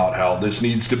talk about how this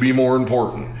needs to be more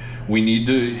important. We need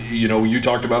to, you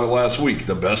talked about it last week.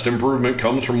 The best improvement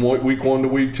comes from week 1 to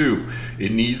week 2.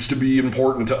 It needs to be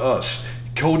important to us.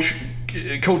 Coach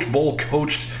Bohl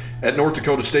coached at North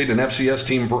Dakota State, an FCS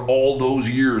team, for all those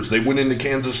years. They went into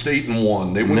Kansas State and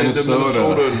won. They went into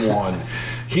Minnesota and won.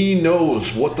 He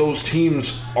knows what those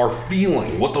teams are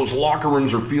feeling, what those locker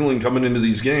rooms are feeling coming into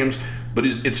these games. But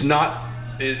it's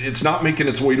not making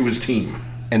its way to his team.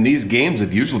 And these games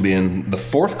have usually been, the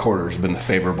fourth quarter has been the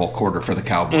favorable quarter for the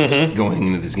Cowboys going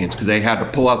into these games because they had to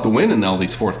pull out the win in all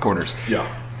these fourth quarters.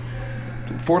 Yeah.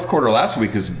 Fourth quarter last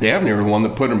week is damn near the one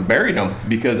that buried them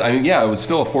because, it was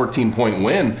still a 14-point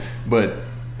win, but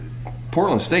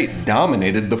Portland State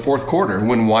dominated the fourth quarter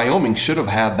when Wyoming should have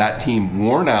had that team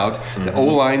worn out. The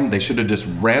O-line, they should have just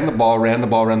ran the ball.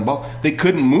 They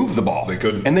couldn't move the ball. They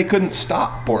couldn't. And they couldn't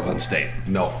stop Portland State.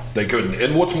 No, they couldn't.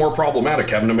 And what's more problematic,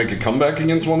 having to make a comeback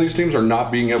against one of these teams or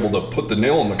not being able to put the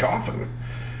nail in the coffin?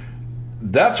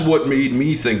 That's what made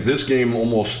me think this game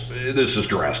this is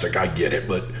drastic, I get it,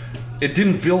 but it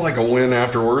didn't feel like a win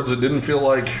afterwards. It didn't feel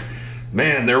like,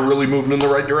 man, they're really moving in the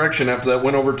right direction after that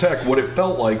win over Tech. What it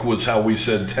felt like was how we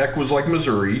said Tech was like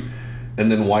Missouri,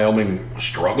 and then Wyoming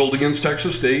struggled against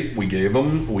Texas State. We gave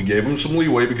them some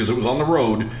leeway because it was on the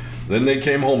road. Then they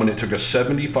came home, and it took a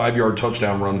 75-yard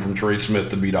touchdown run from Trey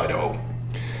Smith to beat Idaho.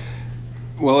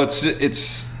 Well, it's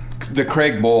the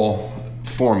Craig Bohl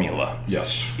formula.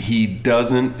 Yes. He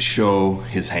doesn't show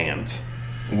his hands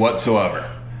whatsoever.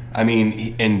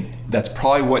 And that's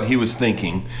probably what he was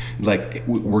thinking. Like,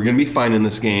 we're going to be fine in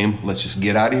this game. Let's just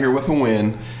get out of here with a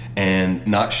win and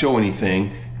not show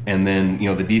anything. And then,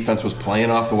 the defense was playing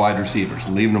off the wide receivers,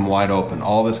 leaving them wide open,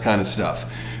 all this kind of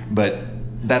stuff. But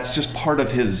that's just part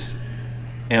of his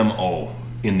MO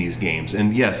in these games.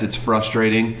 And yes, it's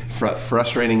frustrating.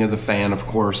 Frustrating as a fan, of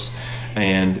course.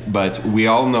 But we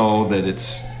all know that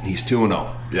he's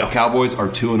 2-0. Yeah. The Cowboys are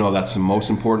 2-0. That's the most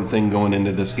important thing going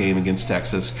into this game against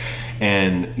Texas.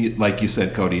 And like you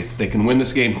said, Cody, if they can win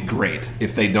this game, great.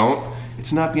 If they don't,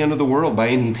 it's not the end of the world by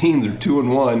any means. They're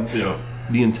 2-1. Yeah.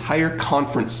 The entire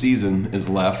conference season is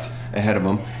left ahead of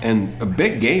them, and a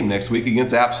big game next week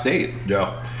against App State.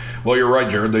 Yeah. Well, you're right,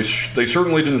 Jared. They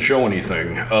certainly didn't show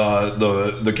anything.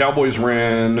 The Cowboys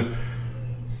ran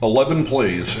 11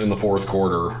 plays in the fourth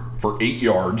quarter for 8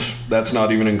 yards. That's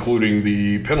not even including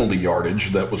the penalty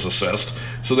yardage that was assessed.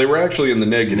 So they were actually in the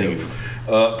negative.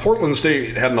 Portland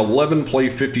State had an 11-play,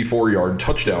 54-yard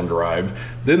touchdown drive.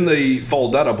 Then they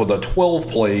followed that up with a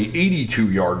 12-play,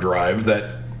 82-yard drive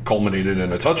that culminated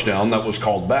in a touchdown that was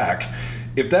called back.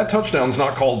 If that touchdown's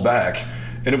not called back,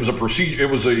 and it was a procedure,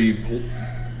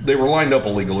 they were lined up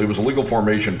illegally. It was a legal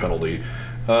formation penalty.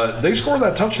 They score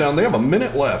that touchdown. They have a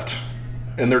minute left,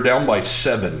 and they're down by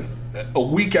 7. A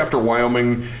week after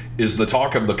Wyoming is the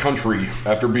talk of the country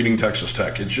after beating Texas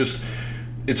Tech.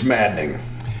 It's maddening.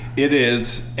 It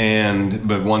is,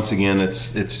 but once again,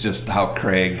 it's just how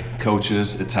Craig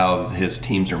coaches. It's how his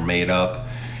teams are made up,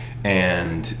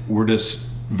 and we're just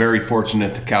very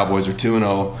fortunate the Cowboys are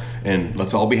 2-0, and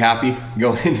let's all be happy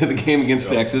going into the game against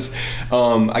Texas.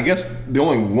 I guess the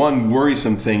only one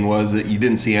worrisome thing was that you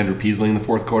didn't see Andrew Peasley in the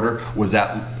fourth quarter. Was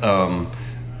that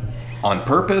on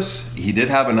purpose? He did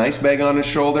have an ice bag on his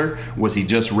shoulder. Was he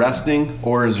just resting,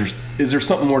 or is there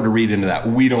something more to read into that?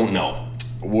 We don't know.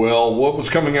 Well, what was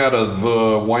coming out of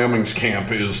Wyoming's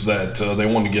camp is that they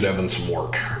wanted to get Evan some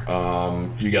work.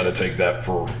 You got to take that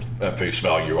at face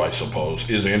value, I suppose.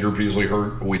 Is Andrew Peasley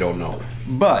hurt? We don't know.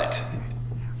 But,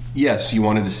 yes, you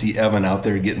wanted to see Evan out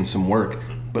there getting some work,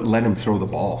 but let him throw the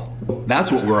ball.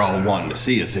 That's what we're all wanting to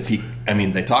see is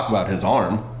they talk about his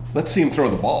arm. Let's see him throw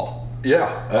the ball.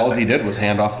 Yeah. All he did was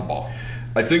hand off the ball.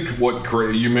 I think what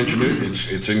Craig, you mentioned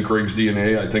it's in Craig's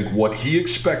DNA. I think what he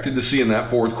expected to see in that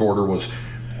fourth quarter was,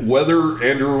 whether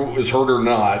Andrew is hurt or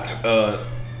not,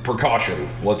 precaution.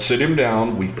 Let's sit him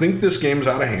down. We think this game's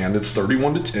out of hand. It's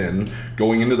 31-10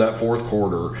 going into that fourth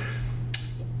quarter.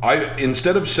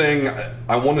 Instead of saying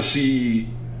I want to see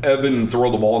Evan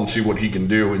throw the ball and see what he can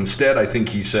do, instead I think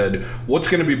he said, what's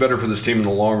going to be better for this team in the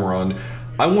long run?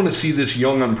 I want to see this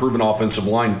young, unproven offensive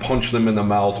line punch them in the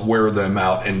mouth, wear them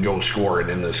out, and go score it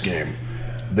in this game.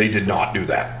 They did not do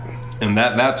that. And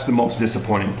that's the most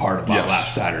disappointing part about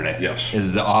last Saturday. Yes.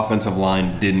 Is the offensive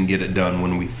line didn't get it done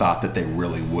when we thought that they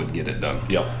really would get it done.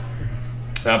 Yep.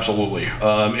 Absolutely.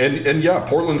 And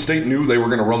Portland State knew they were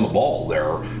going to run the ball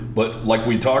there. But like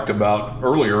we talked about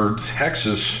earlier,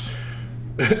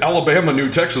 Alabama knew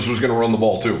Texas was going to run the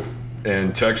ball too.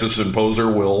 And Texas imposed their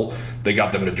will. They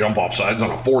got them to jump off sides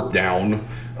on a fourth down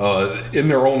in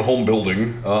their own home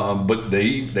building. But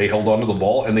they held onto the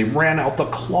ball, and they ran out the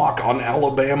clock on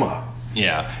Alabama.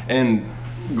 Yeah, and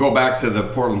go back to the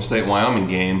Portland State-Wyoming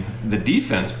game, the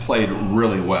defense played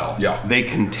really well. Yeah. They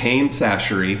contained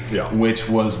Sashery, which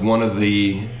was one of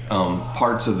the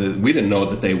parts of the... We didn't know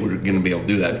that they were going to be able to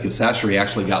do that because Sashery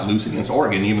actually got loose against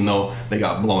Oregon, even though they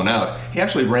got blown out. He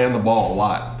actually ran the ball a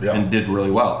lot and did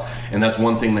really well. And that's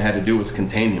one thing they had to do was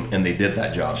contain him, and they did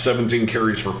that job. 17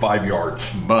 carries for 5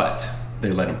 yards. But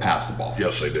they let him pass the ball.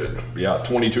 Yes, they did. Yeah,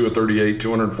 22 of 38,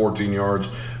 214 yards,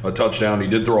 a touchdown. He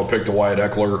did throw a pick to Wyatt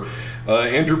Eckler.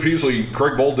 Andrew Peasley,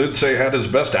 Craig Bohl did say had his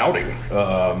best outing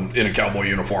in a Cowboy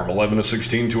uniform. 11 of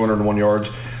 16, 201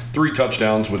 yards, 3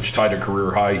 touchdowns, which tied a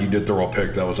career high. He did throw a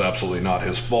pick. That was absolutely not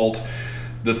his fault.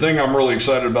 The thing I'm really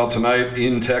excited about tonight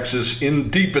in Texas,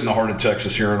 deep in the heart of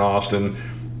Texas here in Austin,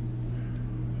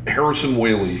 Harrison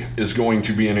Whaley is going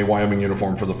to be in a Wyoming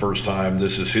uniform for the first time.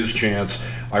 This is his chance.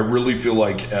 I really feel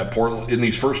like at Portland, in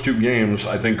these first 2 games,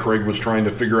 I think Craig was trying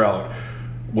to figure out,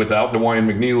 without DeWine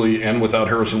McNeely and without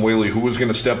Harrison Whaley, who was going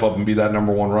to step up and be that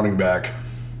number 1 running back.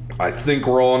 I think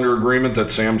we're all under agreement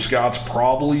that Sam Scott's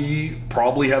probably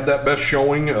had that best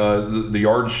showing. The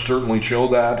yards certainly show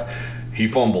that. He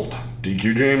fumbled.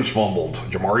 DQ James fumbled.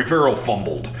 Jamari Farrell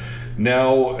fumbled.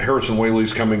 Now Harrison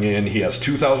Whaley's coming in. He has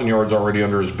 2,000 yards already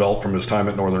under his belt from his time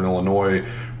at Northern Illinois.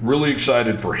 Really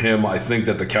excited for him. I think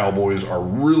that the Cowboys are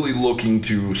really looking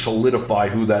to solidify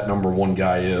who that number 1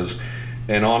 guy is.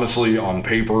 And honestly, on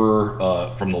paper,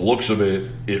 from the looks of it,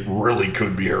 it really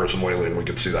could be Harrison Whaley, and we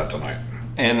could see that tonight.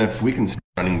 And if we can start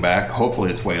running back,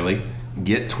 hopefully it's Whaley,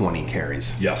 get 20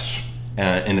 carries. Yes.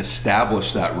 And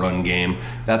establish that run game.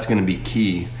 That's going to be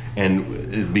key, and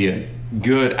it'd be a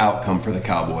good outcome for the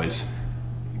Cowboys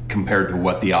compared to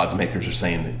what the odds makers are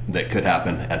saying that could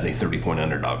happen as a 30-point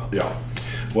underdog. Yeah.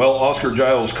 Well, Oscar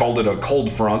Giles called it a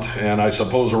cold front, and I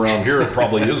suppose around here it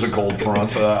probably is a cold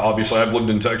front. Obviously, I've lived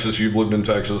in Texas. You've lived in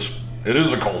Texas. It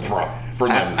is a cold front for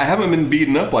them. I haven't been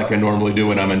beaten up like I normally do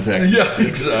when I'm in Texas. Yeah,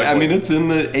 exactly. I mean, it's in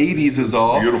the 80s is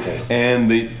all. Beautiful.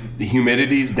 And the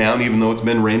humidity's down, even though it's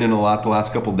been raining a lot the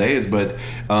last couple of days. But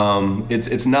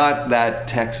it's not that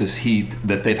Texas heat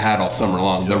that they've had all summer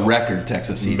long. The record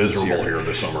Texas heat miserable here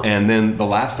this summer. And then the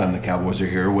last time the Cowboys are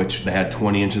here, which they had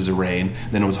 20 inches of rain,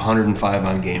 then it was 105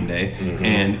 on game day,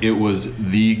 and it was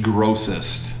the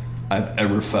grossest I've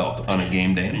ever felt on a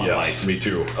game day in my life. Yes, me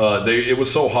too. It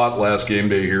was so hot last game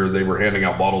day here, they were handing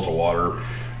out bottles of water,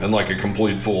 and like a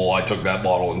complete fool, I took that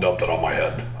bottle and dumped it on my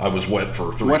head. I was wet for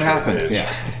 3 straight What happened? days.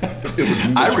 Yeah. It was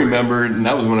miserable. I remember, and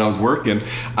that was when I was working,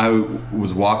 I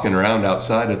was walking around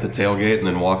outside at the tailgate and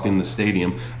then walked in the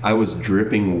stadium. I was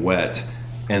dripping wet,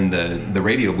 and the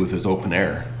radio booth is open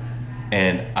air.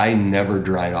 And I never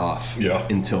dried off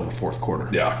until the fourth quarter.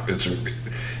 Yeah,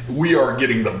 we are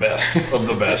getting the best of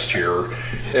the best here.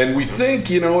 And we think,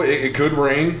 it could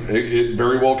rain. It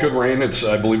very well could rain. It's,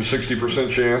 I believe, 60%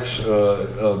 chance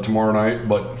tomorrow night.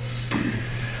 But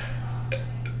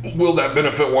will that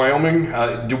benefit Wyoming?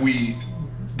 Do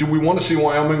we want to see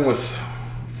Wyoming with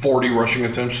 40 rushing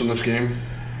attempts in this game?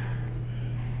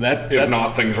 If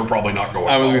not, things are probably not going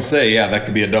I was well. going to say, that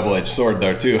could be a double-edged sword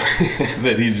there, too,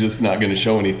 that he's just not going to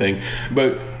show anything.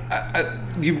 But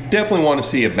you definitely want to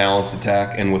see a balanced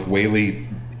attack, and with Whaley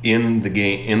in the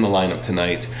game, in the lineup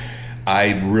tonight,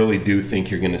 I really do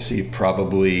think you're going to see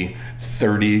probably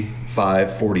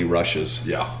 35, 40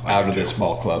 rushes out of this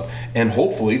ball club, and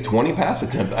hopefully 20 pass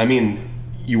attempts. I mean,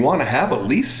 you want to have at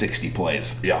least 60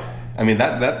 plays. Yeah. I mean,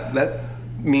 that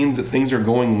means that things are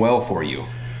going well for you.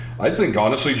 I think,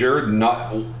 honestly, Jared,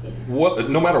 no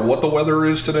matter what the weather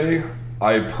is today,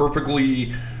 I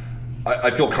perfectly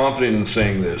I feel confident in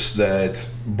saying this, that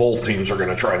both teams are going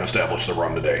to try and establish the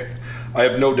run today. I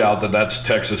have no doubt that that's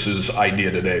Texas's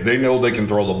idea today. They know they can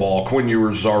throw the ball. Quinn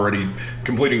Ewers is already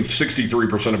completing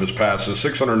 63% of his passes,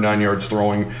 609 yards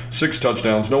throwing, 6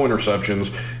 touchdowns, no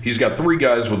interceptions. He's got 3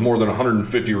 guys with more than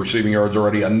 150 receiving yards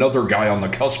already, another guy on the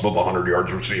cusp of 100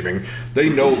 yards receiving. They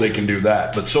know they can do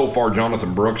that. But so far,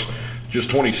 Jonathan Brooks, just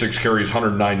 26 carries,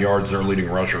 109 yards, their leading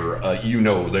rusher.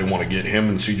 They want to get him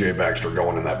and C.J. Baxter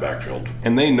going in that backfield.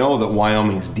 And they know that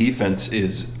Wyoming's defense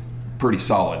is pretty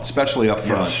solid, especially up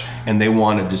front. Yes. And they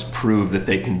want to just prove that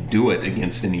they can do it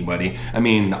against anybody. I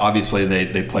mean, obviously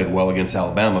they played well against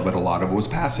Alabama, but a lot of it was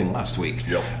passing last week.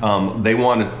 Yep. They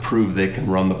want to prove they can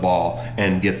run the ball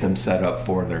and get them set up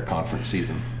for their conference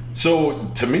season. So,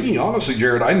 to me, honestly,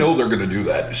 Jared, I know they're going to do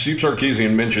that. Steve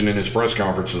Sarkisian mentioned in his press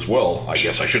conference as well. I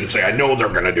guess I shouldn't say I know they're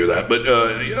going to do that, but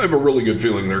I have a really good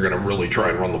feeling they're going to really try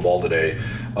and run the ball today.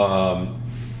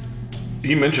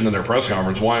 He mentioned in their press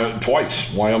conference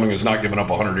twice, Wyoming has not given up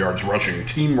 100 yards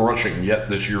team rushing yet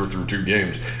this year through 2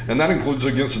 games. And that includes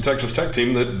against the Texas Tech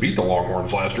team that beat the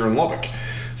Longhorns last year in Lubbock.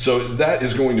 So that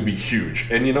is going to be huge.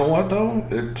 And you know what, though?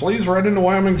 It plays right into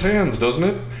Wyoming's hands, doesn't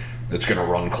it? It's going to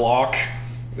run clock.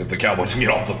 If the Cowboys can get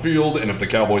off the field, and if the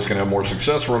Cowboys can have more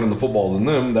success running the football than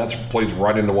them, that plays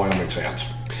right into Wyoming's hands.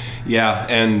 Yeah,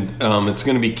 and it's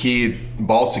going to be key,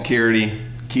 ball security,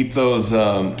 keep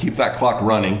that clock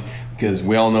running, because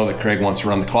we all know that Craig wants to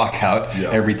run the clock out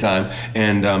every time.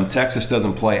 And Texas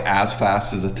doesn't play as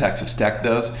fast as a Texas Tech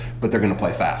does, but they're going to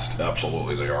play fast.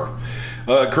 Absolutely they are.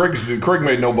 Craig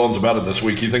made no bones about it this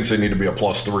week. He thinks they need to be a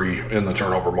 +3 in the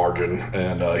turnover margin,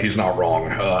 and he's not wrong.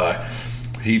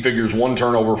 He figures 1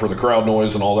 turnover for the crowd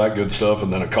noise and all that good stuff,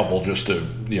 and then a couple just to,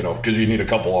 because you need a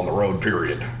couple on the road,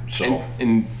 period. So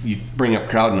and you bring up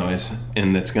crowd noise,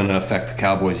 and it's going to affect the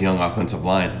Cowboys' young offensive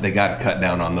line. They got to cut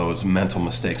down on those mental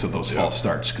mistakes of those false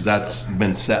starts, because that's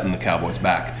been setting the Cowboys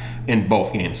back in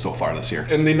both games so far this year.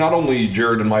 And they not only,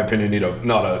 Jared, in my opinion, need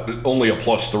only a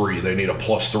 +3. They need a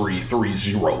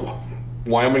 +3-3-0.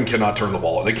 Wyoming cannot turn the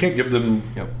ball. They can't give them.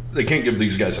 They can't give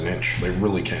these guys an inch. They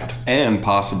really can't. And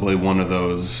possibly one of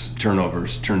those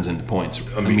turnovers turns into points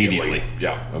immediately.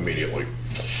 Yeah, immediately.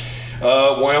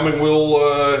 Wyoming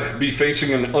will be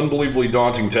facing an unbelievably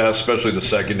daunting task, especially the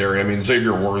secondary. I mean,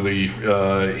 Xavier Worthy,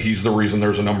 he's the reason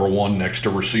there's a number 1 next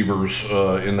to receivers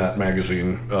in that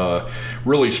magazine.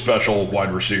 Really special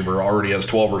wide receiver. Already has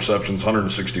 12 receptions,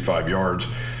 165 yards.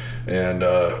 And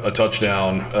a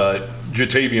touchdown.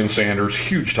 Jatavian Sanders,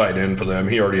 huge tight end for them.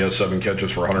 He already has 7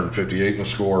 catches for 158 in a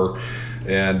score.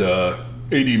 And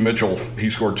A.D. Mitchell, he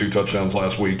scored 2 touchdowns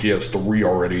last week. He has 3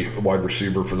 already, wide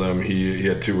receiver for them. He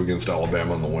had 2 against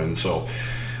Alabama in the win. So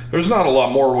there's not a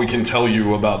lot more we can tell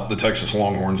you about the Texas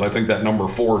Longhorns. I think that number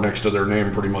 4 next to their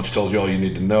name pretty much tells you all you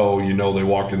need to know. They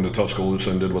walked into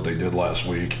Tuscaloosa and did what they did last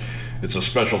week. It's a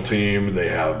special team. They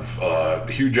have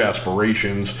huge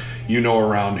aspirations.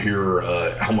 Around here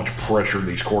how much pressure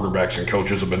these quarterbacks and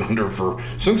coaches have been under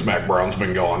since Mac Brown's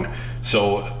been gone.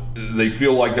 So they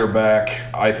feel like they're back.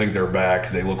 I think they're back.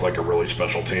 They look like a really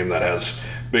special team that has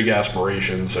big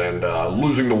aspirations, and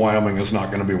losing to Wyoming is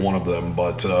not going to be one of them.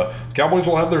 But Cowboys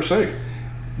will have their say.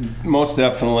 Most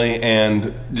definitely,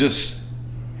 and just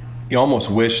you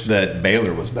almost wish that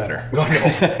Baylor was better.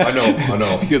 I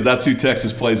know. Because that's who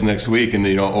Texas plays next week, and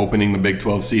opening the Big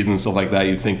 12 season and stuff like that,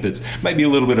 you'd think that might be a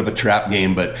little bit of a trap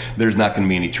game, but there's not going to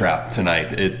be any trap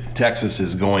tonight. Texas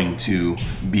is going to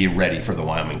be ready for the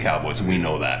Wyoming Cowboys. We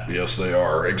know that. Yes, they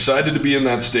are. Excited to be in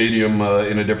that stadium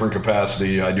in a different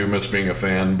capacity. I do miss being a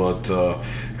fan, but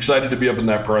excited to be up in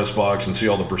that press box and see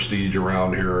all the prestige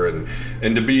around here,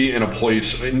 and to be in a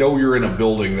place, know you're in a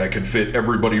building that could fit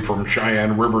everybody from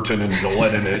Cheyenne, Riverton, and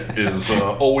Gillette in it is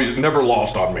always never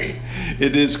lost on me.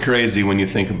 It is crazy when you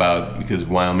think about, because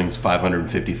Wyoming's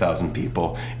 550,000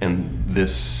 people, and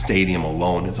this stadium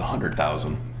alone is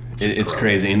 100,000. It's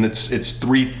crazy, and it's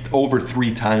over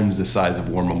 3 times the size of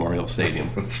War Memorial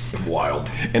Stadium. It's wild.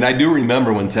 And I do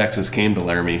remember when Texas came to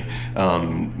Laramie,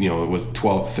 it was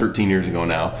 12, 13 years ago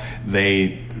now.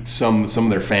 Some of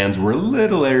their fans were a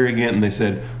little arrogant, and they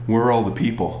said, "We're all the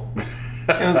people."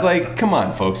 It was like, come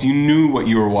on, folks. You knew what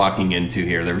you were walking into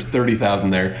here. There was 30,000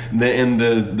 there, and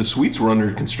the suites were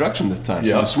under construction at the time.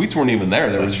 So the suites weren't even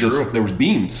there. There was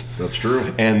beams. That's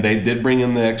true. And they did bring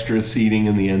in the extra seating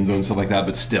in the end zone and stuff like that.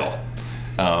 But still,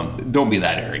 don't be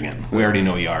that arrogant. We already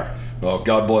know you are. Well,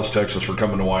 God bless Texas for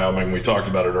coming to Wyoming. We talked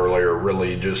about it earlier.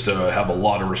 Really just have a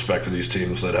lot of respect for these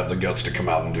teams that have the guts to come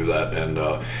out and do that. And,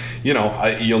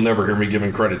 you'll never hear me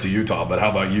giving credit to Utah, but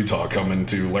how about Utah coming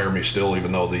to Laramie still,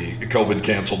 even though the COVID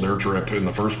canceled their trip in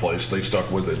the first place? They stuck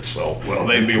with it. So, well,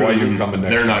 they've BYU coming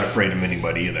next they're not time. afraid of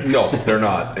anybody either. No, they're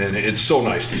not. And it's so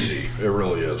nice to see. It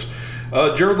really is.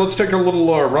 Jared, let's take a little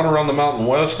run around the Mountain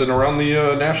West and around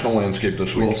the national landscape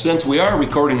this week. Well, since we are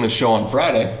recording this show on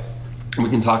Friday, we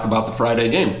can talk about the Friday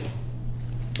game.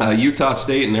 Utah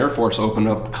State and Air Force opened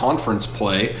up conference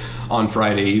play on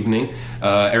Friday evening.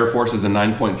 Air Force is a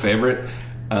 9-point favorite.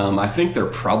 I think they're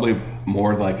probably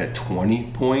more like a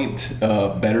 20-point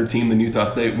better team than Utah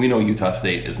State. We know Utah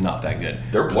State is not that good.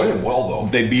 They're playing well, though.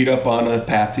 They beat up on a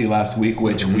Patsy last week,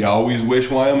 which we always wish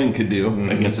Wyoming could do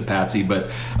against a Patsy, but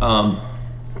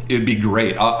it'd be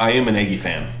great. I am an Aggie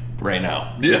fan right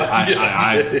now.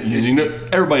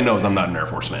 Everybody knows I'm not an Air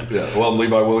Force fan. Yeah, well,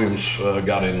 Levi Williams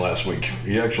got in last week.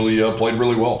 He actually played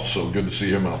really well, so good to see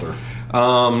him out there.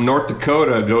 North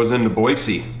Dakota goes into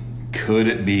Boise. Could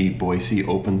it be Boise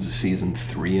opens the season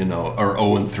 3-0 or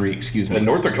 0-3? Excuse me. And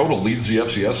North Dakota leads the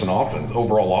FCS in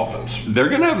overall offense. They're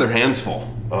going to have their hands full,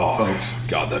 folks.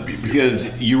 God, that'd be beautiful.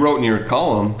 Because you wrote in your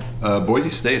column, Boise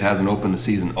State hasn't opened the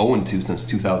season 0-2 since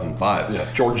 2005. Yeah,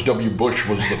 George W. Bush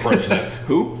was the president.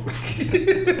 Who?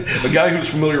 The guy who's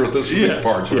familiar with these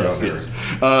parts around here.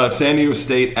 San Diego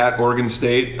State at Oregon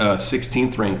State,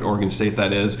 16th ranked Oregon State,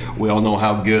 that is. We all know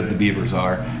how good the Beavers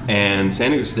are. And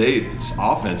San Diego State's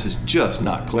offense is just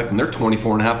not clicking. They're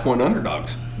 24.5-point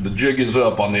underdogs. The jig is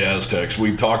up on the Aztecs.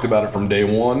 We've talked about it from day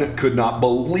one. Could not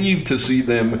believe to see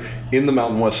them in the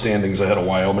Mountain West standings ahead of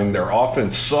Wyoming. Their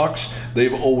offense sucks.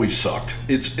 They've always sucked.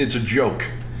 It's a joke.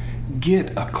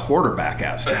 Get a quarterback,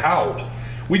 Aztecs. How?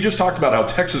 We just talked about how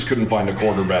Texas couldn't find a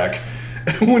quarterback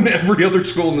when every other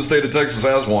school in the state of Texas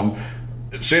has one.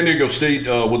 San Diego State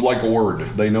would like a word.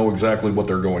 They know exactly what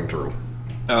they're going through.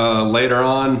 Later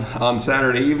on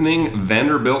Saturday evening,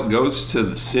 Vanderbilt goes to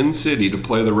the Sin City to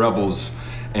play the Rebels,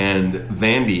 and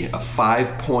Vandy, a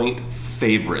 5-point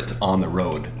favorite on the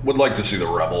road. Would like to see the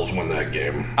Rebels win that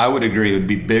game. I would agree. It would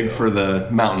be big for the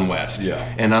Mountain West.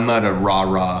 Yeah. And I'm not a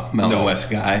rah-rah Mountain West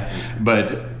guy,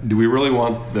 but do we really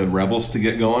want the Rebels to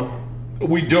get going?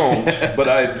 We don't, but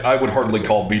I would hardly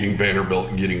call beating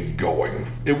Vanderbilt getting going.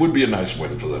 It would be a nice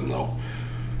win for them, though.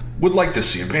 Would like to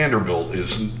see it. Vanderbilt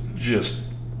is just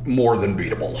more than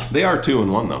beatable. They are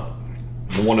 2-1, though.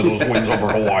 One of those wins over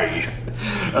Hawaii.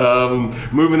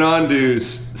 Moving on to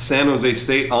San Jose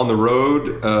State on the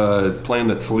road, playing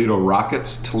the Toledo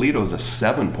Rockets. Toledo's a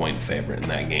 7-point favorite in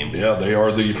that game. Yeah, they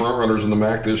are the front runners in the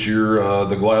MAC this year.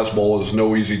 The Glass Bowl is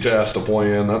no easy task to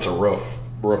play in. That's a rough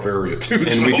area, too.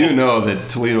 And we do know that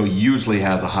Toledo usually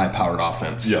has a high-powered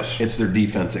offense. Yes. It's their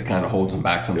defense that kind of holds them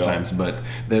back sometimes, but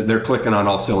they're clicking on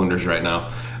all cylinders right now.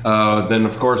 Then,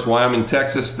 of course, Wyoming,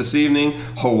 Texas this evening.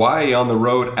 Hawaii on the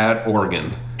road at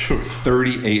Oregon.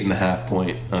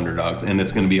 38.5-point underdogs, and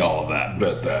it's going to be all of that.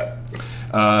 Bet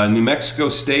that. New Mexico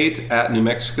State at New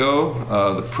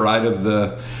Mexico, the pride of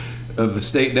the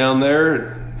state down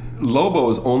there.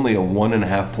 Lobo is only a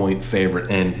 1.5-point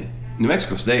favorite, and New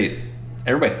Mexico State,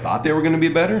 everybody thought they were going to be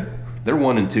better. They're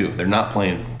 1-2. They're not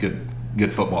playing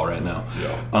good football right now.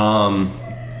 Yeah.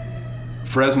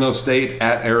 Fresno State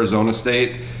at Arizona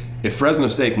State. If Fresno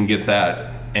State can get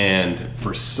that, and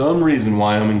for some reason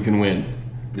Wyoming can win,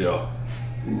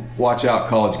 watch out,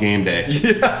 College Game Day.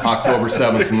 Yeah. October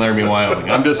 7th in Laramie,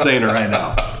 Wyoming. I'm just saying it right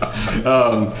now.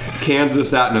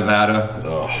 Kansas at Nevada.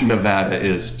 Oh. Nevada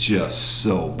is just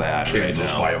so bad right now.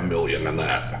 Kansas by 1 million in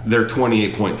that. They're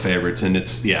 28-point favorites, and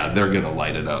they're going to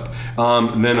light it up.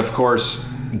 Then, of course,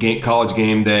 College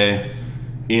Game Day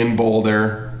in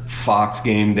Boulder. Fox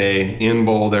Game Day in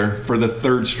Boulder. For the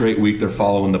third straight week, they're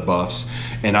following the Buffs.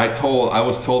 And I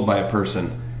was told by a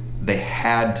person, they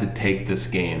had to take this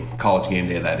game, College Game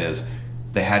Day that is,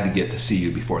 they had to get to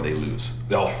CU before they lose.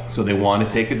 Oh. So they want to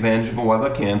take advantage of it while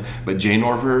they can. But Jay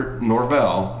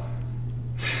Norvell,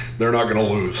 they're not going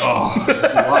to lose. Oh,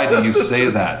 why do you say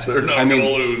that? They're not going to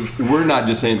lose. We're not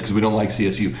just saying it because we don't like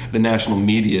CSU. The national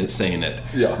media is saying it.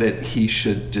 Yeah. That he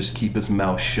should just keep his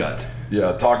mouth shut.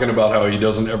 Yeah, talking about how he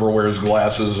doesn't ever wear his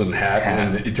glasses and hat,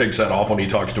 and he takes that off when he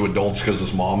talks to adults because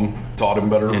his mom taught him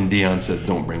better. And Deion says,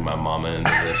 don't bring my mama into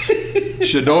this.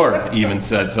 Shador even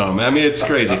said something. I mean, it's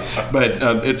crazy. But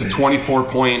it's a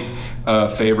 24-point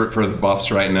favorite for the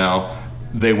Buffs right now.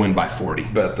 They win by 40.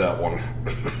 Bet that one.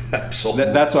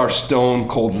 Absolutely. That's our stone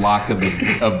cold lock of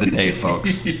the day,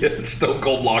 folks. Yeah, stone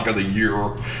cold lock of the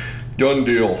year. Done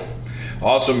deal.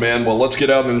 Awesome, man. Well, let's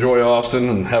get out and enjoy Austin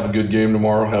and have a good game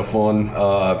tomorrow. Have fun.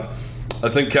 I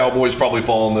think Cowboys probably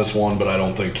fall in this one, but I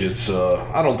don't think it's a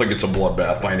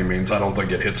bloodbath by any means. I don't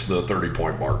think it hits the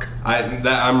 30-point mark.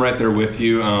 I'm right there with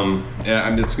you.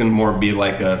 It's going to more be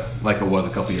like it was a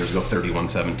couple years ago,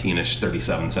 31-17ish,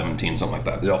 37-17, something like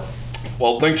that. Yep.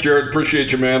 Well, thanks, Jared.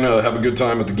 Appreciate you, man. Have a good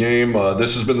time at the game.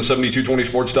 This has been the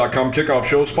 7220sports.com kickoff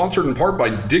show, sponsored in part by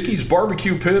Dickey's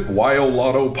Barbecue Pit, YO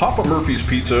Lotto, Papa Murphy's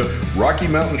Pizza, Rocky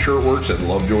Mountain Shirtworks, and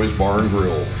Lovejoy's Bar and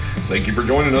Grill. Thank you for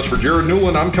joining us. For Jared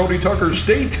Newland, I'm Cody Tucker.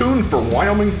 Stay tuned for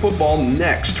Wyoming football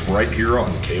next, right here on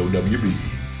KOWB.